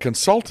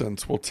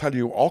consultants will tell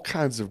you all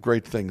kinds of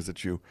great things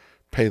that you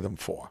pay them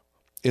for.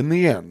 In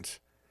the end,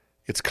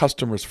 it's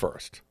customers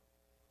first.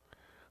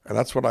 And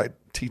that's what I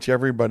teach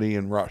everybody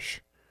in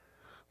Rush.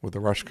 With the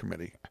Rush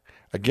Committee.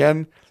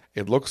 Again,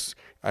 I'd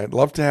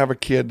love to have a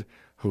kid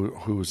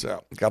who's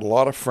got a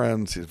lot of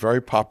friends. He's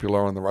very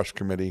popular on the Rush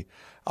Committee.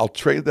 I'll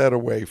trade that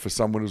away for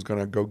someone who's going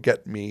to go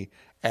get me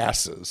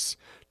asses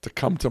to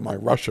come to my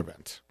Rush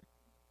event.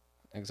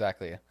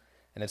 Exactly.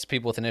 And it's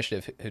people with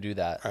initiative who do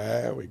that.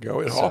 There we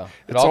go. It all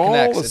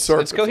connects.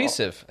 It's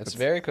cohesive. It's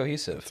very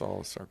cohesive. It's all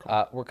a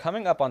circle. We're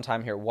coming up on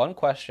time here. One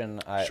question,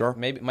 Sure.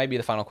 maybe might be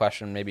the final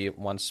question, maybe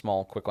one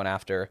small, quick one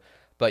after.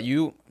 But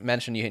you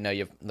mentioned you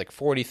have like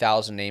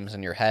 40,000 names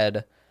in your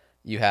head.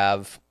 You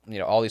have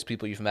all these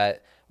people you've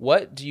met.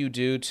 What do you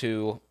do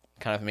to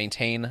kind of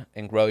maintain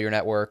and grow your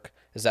network?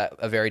 Is that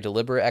a very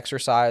deliberate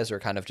exercise, or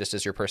kind of just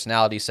as your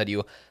personality said,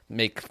 you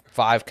make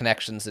 5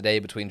 connections a day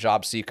between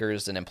job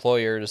seekers and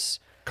employers?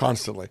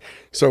 Constantly.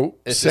 So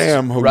it's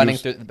Sam, who running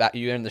through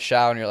you're in the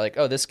shower and you're like,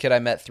 oh, this kid I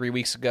met 3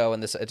 weeks ago,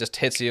 and it just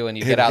hits you, and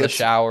you get out of the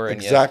shower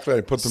and exactly. you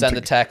I put them send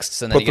the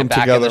texts, and then you get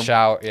back in the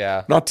shower.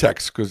 Yeah, not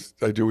text because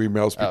I do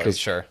emails because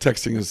sure.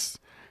 texting is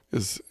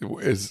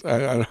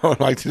I don't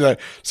like to do that.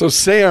 So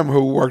Sam,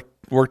 who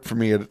worked for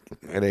me at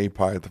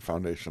API at the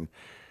foundation,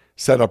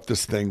 set up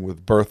this thing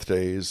with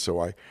birthdays. So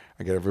I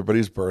get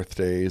everybody's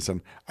birthdays,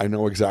 and I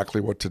know exactly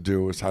what to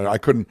do. I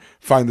couldn't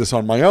find this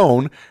on my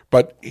own,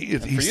 but he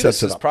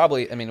sets it up.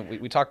 Probably, I mean,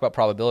 we talk about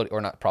probability,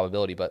 or not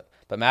probability, but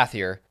math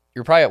here.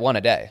 You're probably at one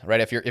a day,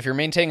 right? If you're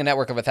maintaining a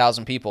network of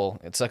 1,000 people,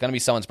 it's going to be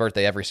someone's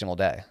birthday every single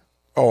day.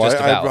 Oh, I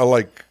have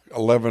like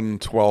 11,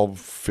 12,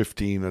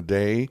 15 a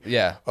day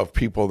Yeah. of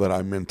people that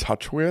I'm in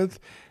touch with.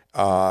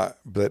 That's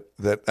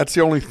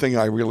the only thing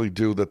I really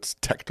do that's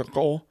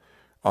technical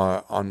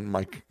on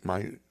my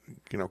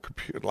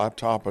computer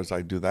laptop as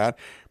I do that.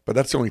 But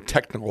that's the only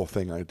technical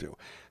thing I do.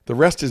 The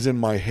rest is in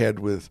my head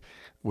with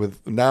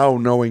now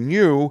knowing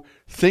you,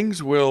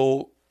 things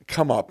will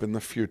come up in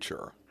the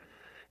future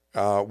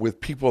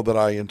with people that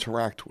I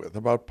interact with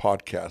about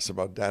podcasts,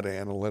 about data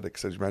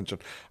analytics, as you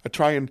mentioned. I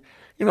try and,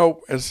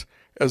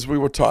 as we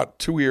were taught,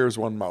 2 ears,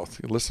 1 mouth.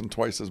 You listen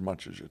twice as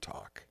much as you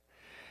talk.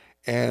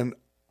 And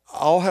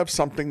I'll have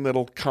something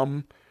that'll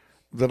come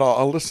that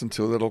I'll listen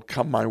to that'll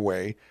come my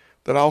way,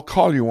 that I'll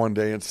call you one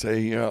day and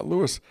say,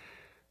 Lewis,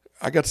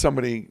 I got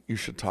somebody you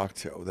should talk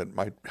to that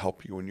might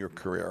help you in your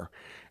career.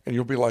 And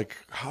you'll be like,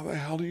 how the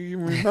hell do you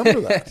even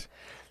remember that?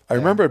 I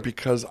remember it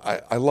because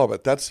I love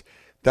it. That's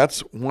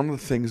one of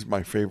the things,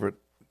 my favorite,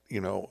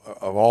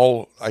 of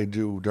all I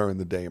do during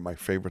the day, my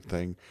favorite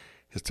thing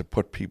is to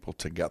put people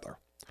together.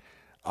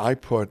 I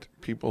put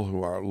people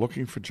who are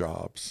looking for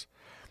jobs,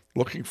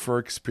 looking for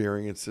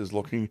experiences,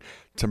 looking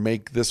to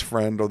make this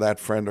friend or that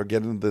friend or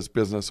get into this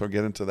business or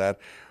get into that,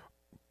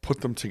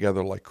 put them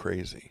together like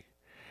crazy.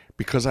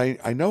 Because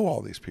I know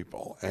all these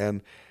people,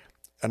 and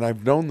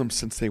I've known them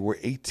since they were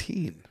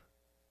 18.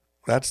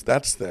 That's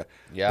the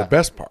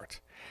best part.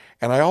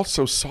 And I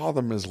also saw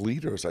them as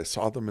leaders. I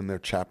saw them in their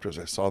chapters.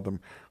 I saw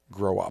them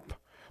grow up.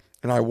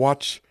 And I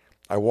watch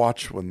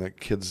when the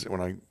kids,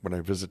 when I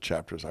visit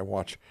chapters, I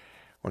watch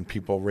when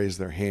people raise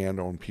their hand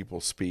or when people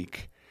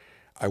speak.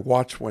 I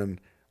watch when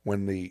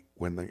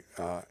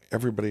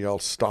everybody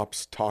else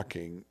stops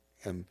talking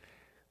and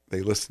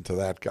they listen to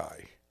that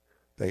guy.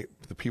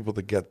 The people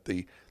that get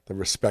the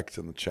respect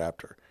in the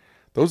chapter.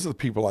 Those are the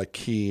people I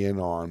key in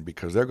on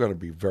because they're going to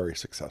be very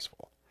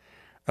successful.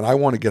 And I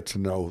want to get to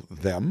know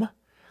them.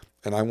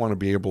 And I want to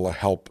be able to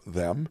help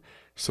them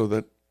so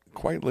that,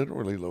 quite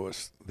literally,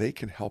 Lewis, they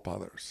can help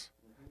others.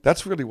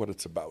 That's really what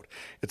it's about.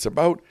 It's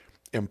about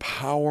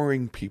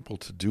empowering people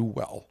to do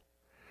well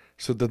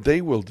so that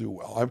they will do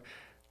well.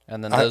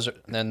 And then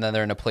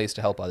they're in a place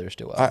to help others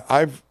do well.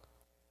 I've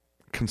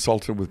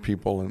consulted with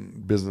people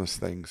in business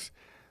things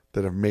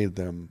that have made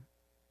them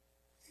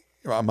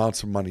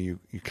amounts of money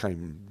you can't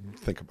even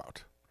think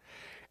about.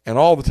 And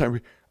all the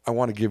time, I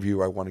want to give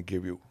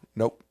you.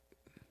 Nope.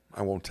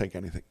 I won't take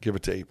anything. Give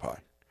it to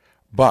API.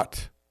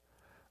 But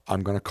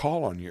I'm going to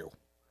call on you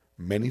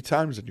many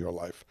times in your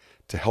life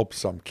to help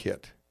some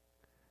kid.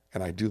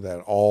 And I do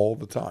that all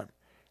the time.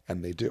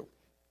 And they do.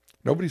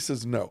 Nobody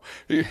says no.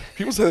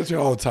 People say that to me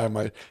all the time.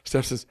 My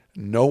staff says,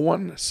 no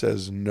one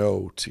says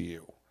no to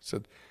you. I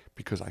said,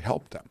 because I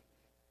help them.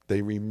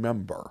 They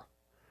remember.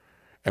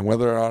 And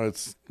whether or not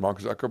it's Mark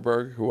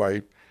Zuckerberg, who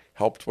I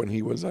helped when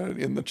he was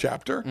in the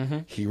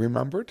chapter, he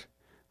remembered.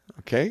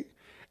 Okay?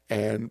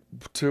 And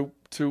to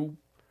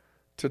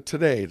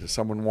today, to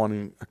someone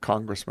wanting a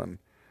congressman,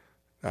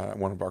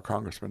 one of our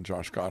congressmen,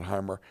 Josh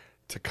Gottheimer,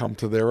 to come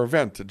to their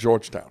event at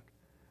Georgetown.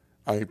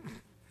 I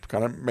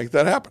gotta make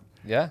that happen.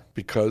 Yeah.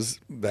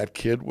 Because that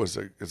kid is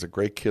a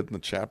great kid in the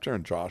chapter,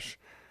 and Josh,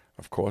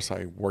 of course,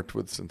 I worked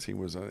with since he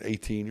was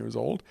 18 years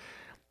old,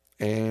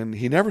 and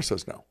he never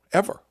says no,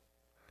 ever.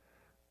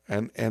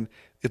 And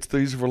it's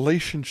these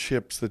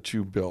relationships that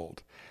you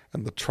build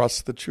and the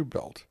trust that you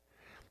build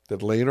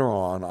that later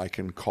on I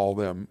can call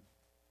them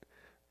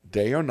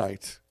day or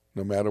night,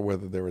 no matter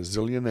whether they're a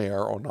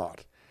zillionaire or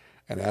not,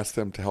 and ask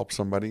them to help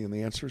somebody, and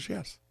the answer is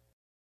yes.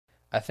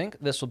 I think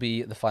this will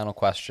be the final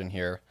question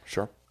here.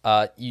 Sure.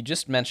 You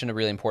just mentioned a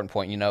really important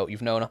point.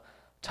 You've known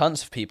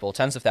tons of people,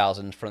 tens of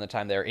thousands, from the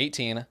time they're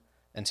 18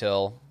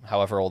 until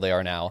however old they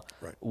are now.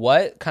 Right.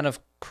 What kind of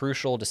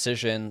crucial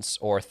decisions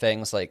or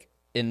things like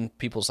in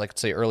people's, like,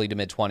 say, early to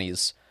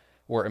mid-20s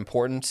were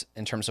important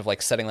in terms of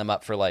like setting them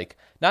up for like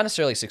not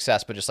necessarily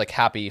success, but just like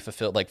happy,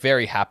 fulfilled, like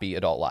very happy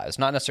adult lives?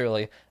 Not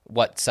necessarily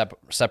what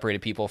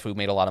separated people who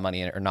made a lot of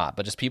money or not,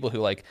 but just people who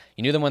like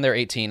you knew them when they're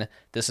 18.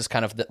 This is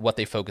kind of what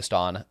they focused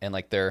on, and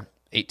like they're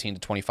 18 to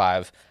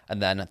 25,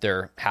 and then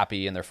they're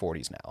happy in their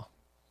 40s now.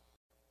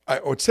 I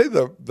would say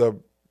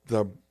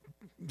the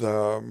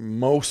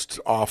most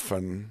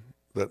often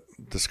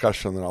that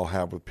discussion that I'll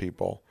have with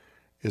people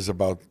is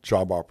about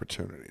job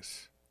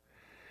opportunities.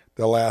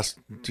 They'll ask,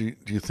 do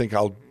you think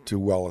I'll do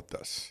well at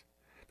this?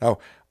 Now,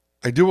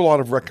 I do a lot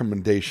of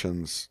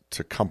recommendations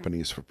to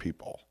companies for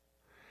people.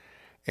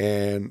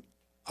 And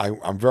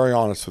I'm very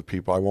honest with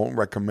people. I won't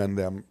recommend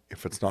them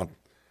if it's not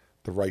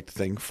the right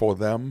thing for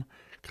them.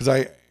 Because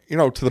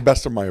to the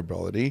best of my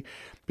ability,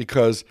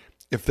 because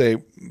if they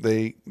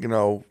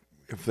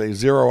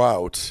zero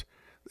out,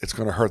 it's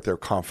going to hurt their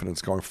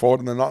confidence going forward.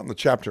 And they're not in the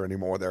chapter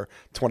anymore. They're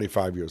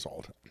 25 years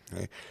old.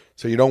 Okay?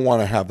 So you don't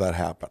want to have that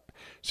happen.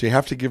 So you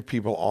have to give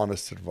people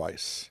honest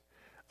advice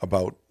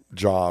about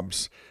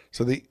jobs.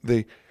 So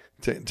to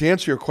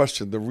answer your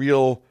question, the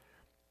real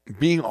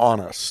being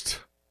honest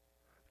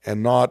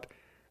and not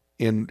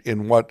in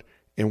what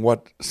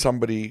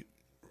somebody,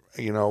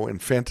 in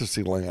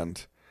fantasy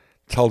land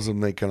tells them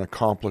they can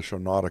accomplish or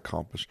not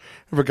accomplish.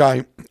 I have a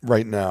guy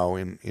right now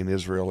in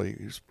Israel.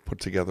 He's put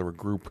together a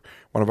group.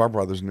 One of our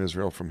brothers in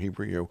Israel from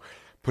Hebrew U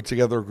put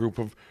together a group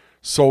of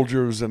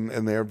soldiers,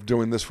 and they're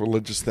doing this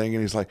religious thing.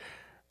 And he's like,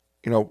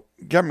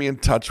 get me in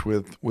touch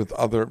with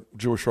other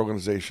Jewish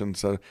organizations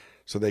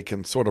so they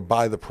can sort of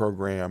buy the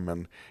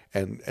program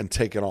and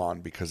take it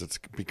on, because it's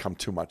become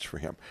too much for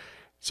him.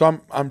 So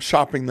I'm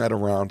shopping that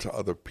around to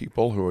other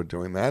people who are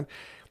doing that.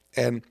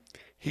 And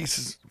he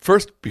says,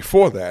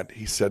 before that,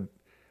 he said,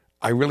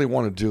 I really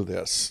want to do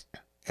this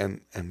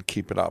and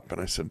keep it up.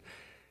 And I said,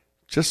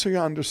 just so you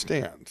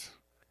understand,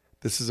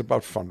 this is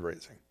about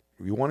fundraising.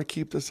 If you want to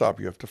keep this up,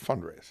 you have to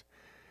fundraise.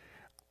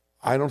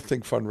 I don't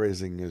think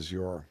fundraising is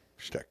your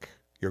shtick.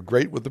 You're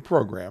great with the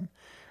program,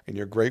 and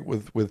you're great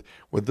with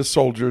the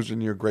soldiers,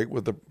 and you're great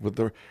with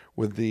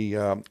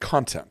the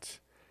content.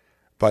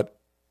 But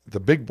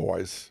the big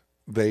boys,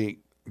 they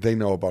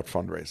know about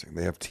fundraising.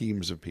 They have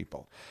teams of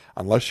people.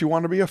 Unless you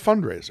want to be a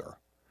fundraiser,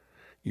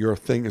 your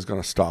thing is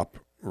going to stop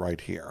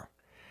right here.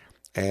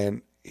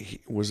 And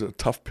it was a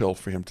tough pill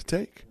for him to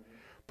take.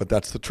 But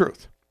that's the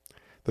truth.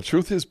 The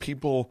truth is,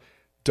 people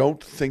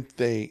don't think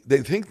they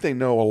think they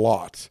know a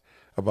lot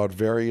about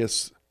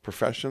various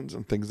professions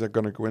and things they're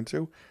going to go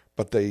into,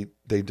 but they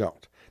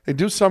don't. They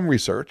do some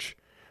research.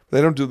 But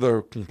they don't do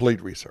the complete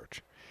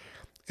research.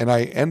 And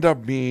I end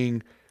up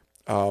being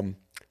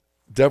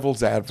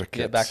devil's advocate.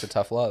 Get back to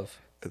tough love.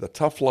 The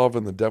tough love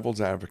and the devil's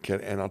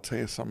advocate. And I'll tell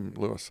you something,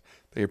 Lewis,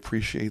 they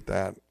appreciate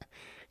that.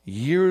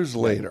 Years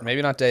later.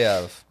 Maybe not day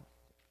of.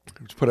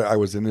 I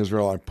was in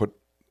Israel. I put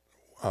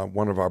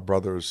one of our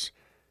brothers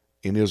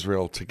in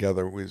Israel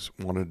together. We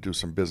wanted to do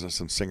some business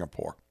in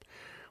Singapore.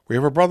 We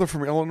have a brother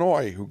from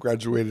Illinois who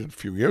graduated a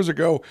few years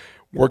ago,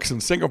 works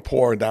in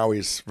Singapore, and now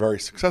he's very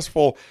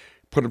successful.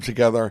 Put him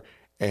together.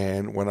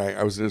 And when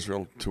I was in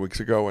Israel 2 weeks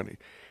ago, and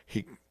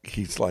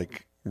he's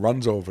like,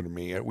 runs over to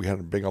me. We had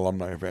a big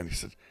alumni event. He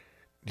said,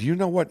 do you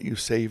know what you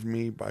saved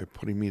me by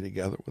putting me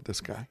together with this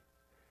guy?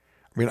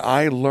 I mean,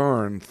 I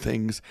learned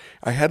things.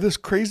 I had this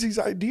crazy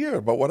idea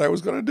about what I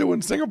was going to do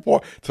in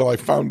Singapore till I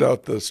found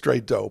out the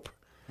straight dope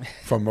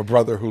from a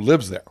brother who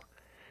lives there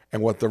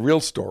and what the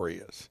real story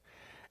is.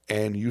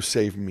 And you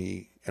saved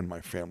me and my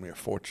family a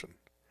fortune.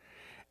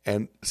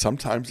 And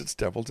sometimes it's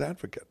devil's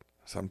advocate.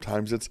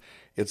 Sometimes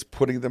it's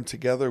putting them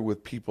together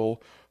with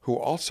people who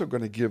are also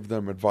going to give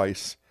them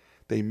advice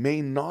they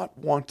may not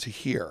want to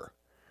hear,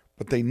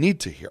 but they need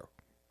to hear.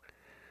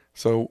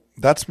 So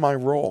that's my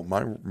role.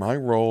 My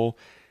role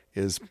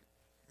is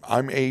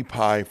I'm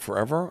API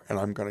forever,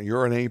 and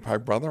you're an API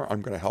brother.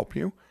 I'm going to help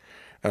you.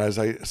 And as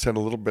I said a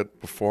little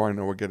bit before, I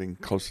know we're getting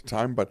close to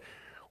time, but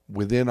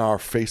within our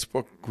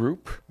Facebook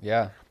group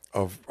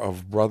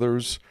of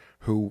brothers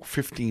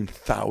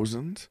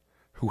 15,000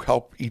 who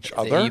help each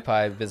other. The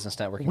API Business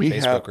Networking we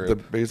Facebook have group. The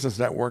Business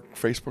Network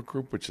Facebook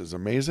group, which is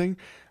amazing.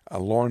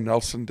 Lauren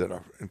Nelson did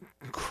an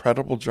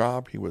incredible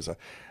job. He was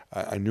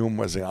I knew him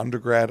as an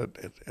undergrad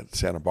at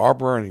Santa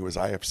Barbara, and he was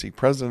IFC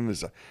president.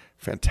 He's a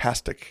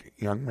fantastic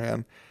young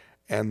man.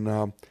 And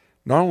not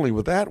only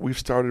with that, we've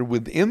started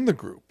within the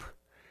group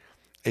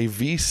a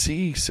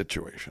VC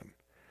situation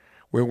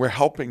where we're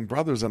helping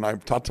brothers. And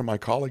I've talked to my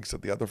colleagues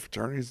at the other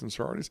fraternities and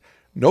sororities.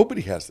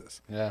 Nobody has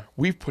this. Yeah.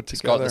 We've put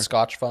together the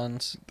Scotch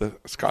funds. The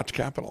Scotch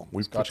Capital.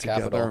 We've put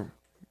together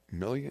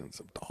millions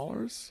of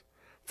dollars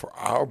for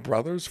our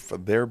brothers, for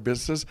their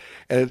business.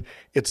 And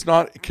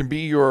it can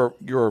be your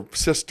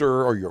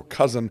sister or your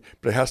cousin,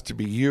 but it has to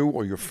be you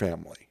or your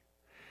family.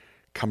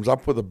 Comes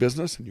up with a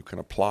business, and you can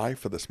apply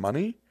for this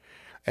money.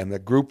 And the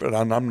group, and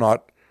I'm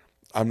not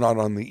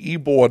on the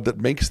e-board that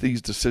makes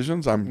these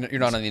decisions. You're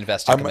not on the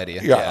investing committee.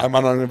 Yeah, I'm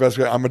not on the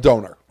investing. I'm a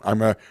donor.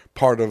 I'm a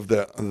part of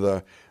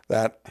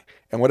that.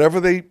 And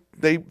whatever they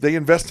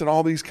invest in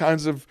all these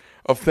kinds of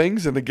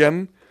things. And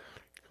again,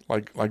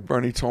 like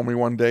Bernie told me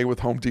one day with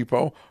Home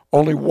Depot,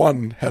 only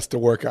one has to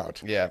work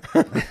out. Yeah.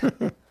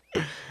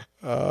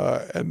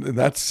 And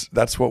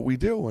that's what we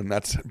do, and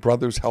that's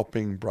brothers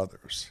helping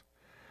brothers.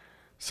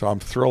 So I'm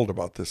thrilled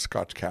about this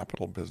Scotch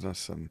Capital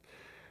business, and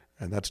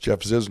that's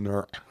Jeff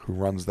Zisner who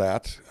runs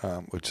that,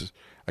 which is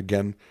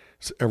again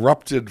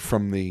erupted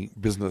from the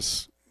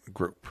business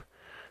group,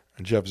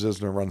 and Jeff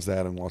Zisner runs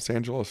that in Los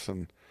Angeles,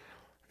 and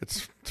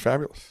it's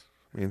fabulous.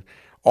 I mean,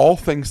 all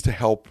things to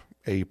help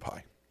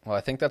API. Well,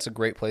 I think that's a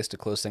great place to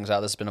close things out.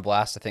 This has been a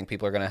blast. I think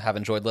people are going to have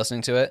enjoyed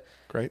listening to it.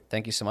 Great.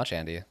 Thank you so much,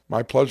 Andy.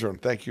 My pleasure, and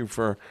thank you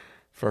for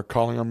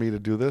calling on me to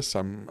do this.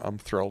 I'm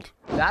thrilled.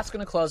 That's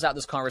going to close out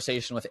this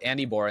conversation with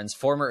Andy Borans,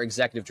 former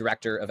executive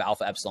director of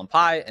Alpha Epsilon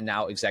Pi and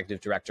now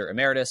executive director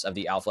emeritus of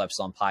the Alpha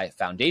Epsilon Pi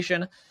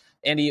Foundation.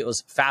 Andy, it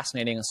was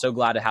fascinating. So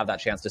glad to have that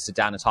chance to sit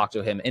down and talk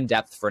to him in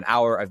depth for an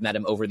hour. I've met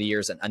him over the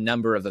years at a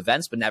number of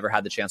events, but never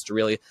had the chance to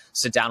really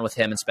sit down with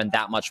him and spend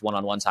that much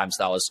one-on-one time.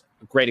 So that was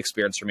a great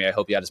experience for me. I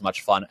hope you had as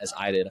much fun as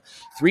I did.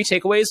 3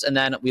 takeaways, and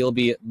then we'll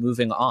be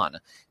moving on.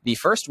 The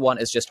first one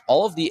is just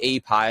all of the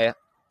AEPI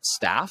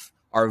staff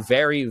are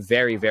very,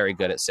 very, very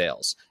good at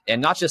sales.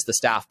 And not just the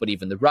staff, but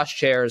even the rush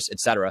chairs,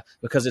 etc.,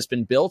 because it's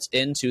been built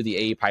into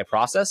the AEPI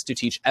process to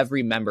teach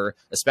every member,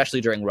 especially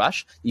during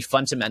rush, the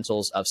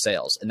fundamentals of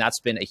sales. And that's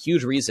been a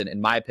huge reason,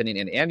 in my opinion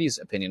and Andy's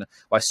opinion,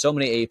 why so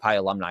many AEPI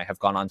alumni have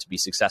gone on to be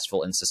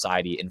successful in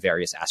society in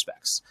various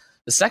aspects.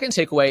 The second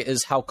takeaway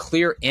is how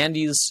clear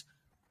Andy's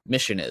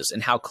mission is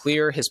and how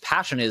clear his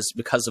passion is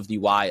because of the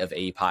why of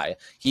AEPI.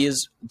 He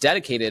is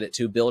dedicated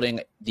to building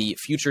the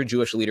future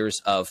Jewish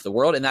leaders of the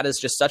world, and that is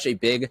just such a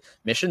big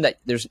mission that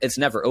it's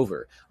never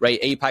over,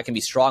 right? AEPI can be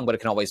strong, but it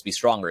can always be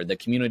stronger. The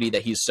community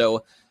that he's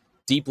so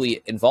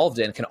deeply involved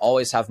in can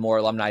always have more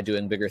alumni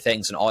doing bigger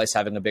things and always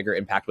having a bigger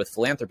impact with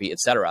philanthropy,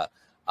 etc.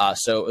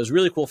 So it was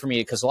really cool for me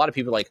because a lot of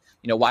people are like,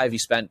 why have you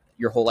spent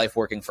your whole life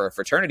working for a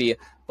fraternity?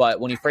 But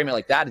when you frame it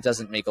like that, it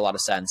doesn't make a lot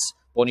of sense.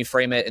 But when you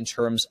frame it in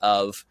terms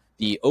of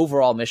the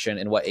overall mission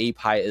and what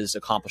AEPI is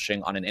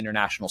accomplishing on an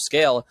international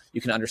scale,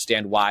 you can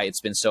understand why it's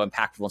been so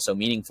impactful and so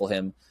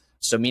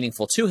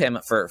meaningful to him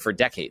for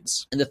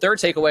decades. And the third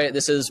takeaway,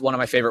 this is one of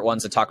my favorite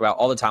ones to talk about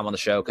all the time on the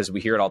show because we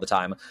hear it all the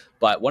time,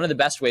 but one of the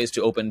best ways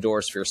to open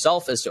doors for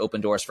yourself is to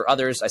open doors for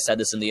others. I said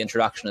this in the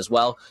introduction as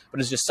well, but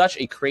it's just such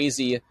a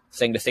crazy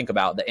thing to think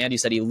about that Andy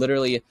said he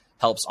literally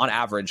helps, on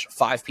average,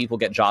 5 people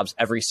get jobs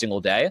every single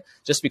day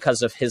just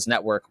because of his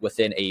network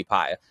within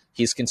AEPI.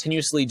 He's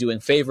continuously doing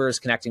favors,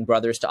 connecting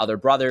brothers to other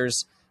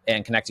brothers,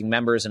 and connecting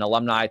members and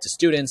alumni to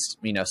students.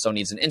 Someone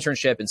needs an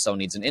internship and someone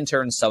needs an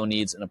intern, someone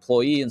needs an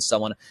employee and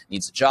someone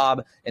needs a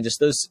job. And just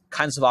those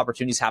kinds of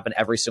opportunities happen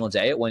every single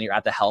day when you're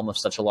at the helm of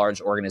such a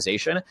large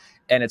organization.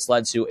 And it's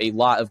led to a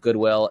lot of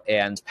goodwill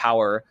and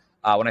power.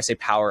 When I say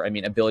power, I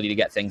mean ability to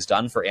get things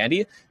done for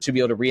Andy, to be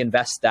able to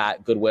reinvest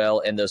that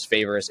goodwill and those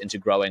favors into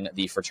growing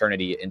the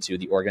fraternity into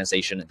the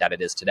organization that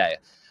it is today.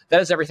 That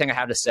is everything I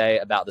have to say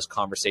about this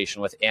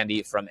conversation with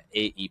Andy from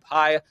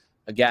AEPI.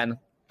 Again,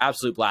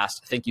 absolute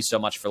blast. Thank you so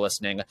much for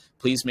listening.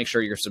 Please make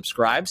sure you're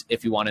subscribed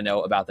if you want to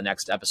know about the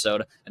next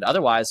episode. And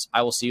otherwise,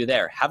 I will see you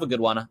there. Have a good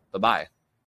one. Bye-bye.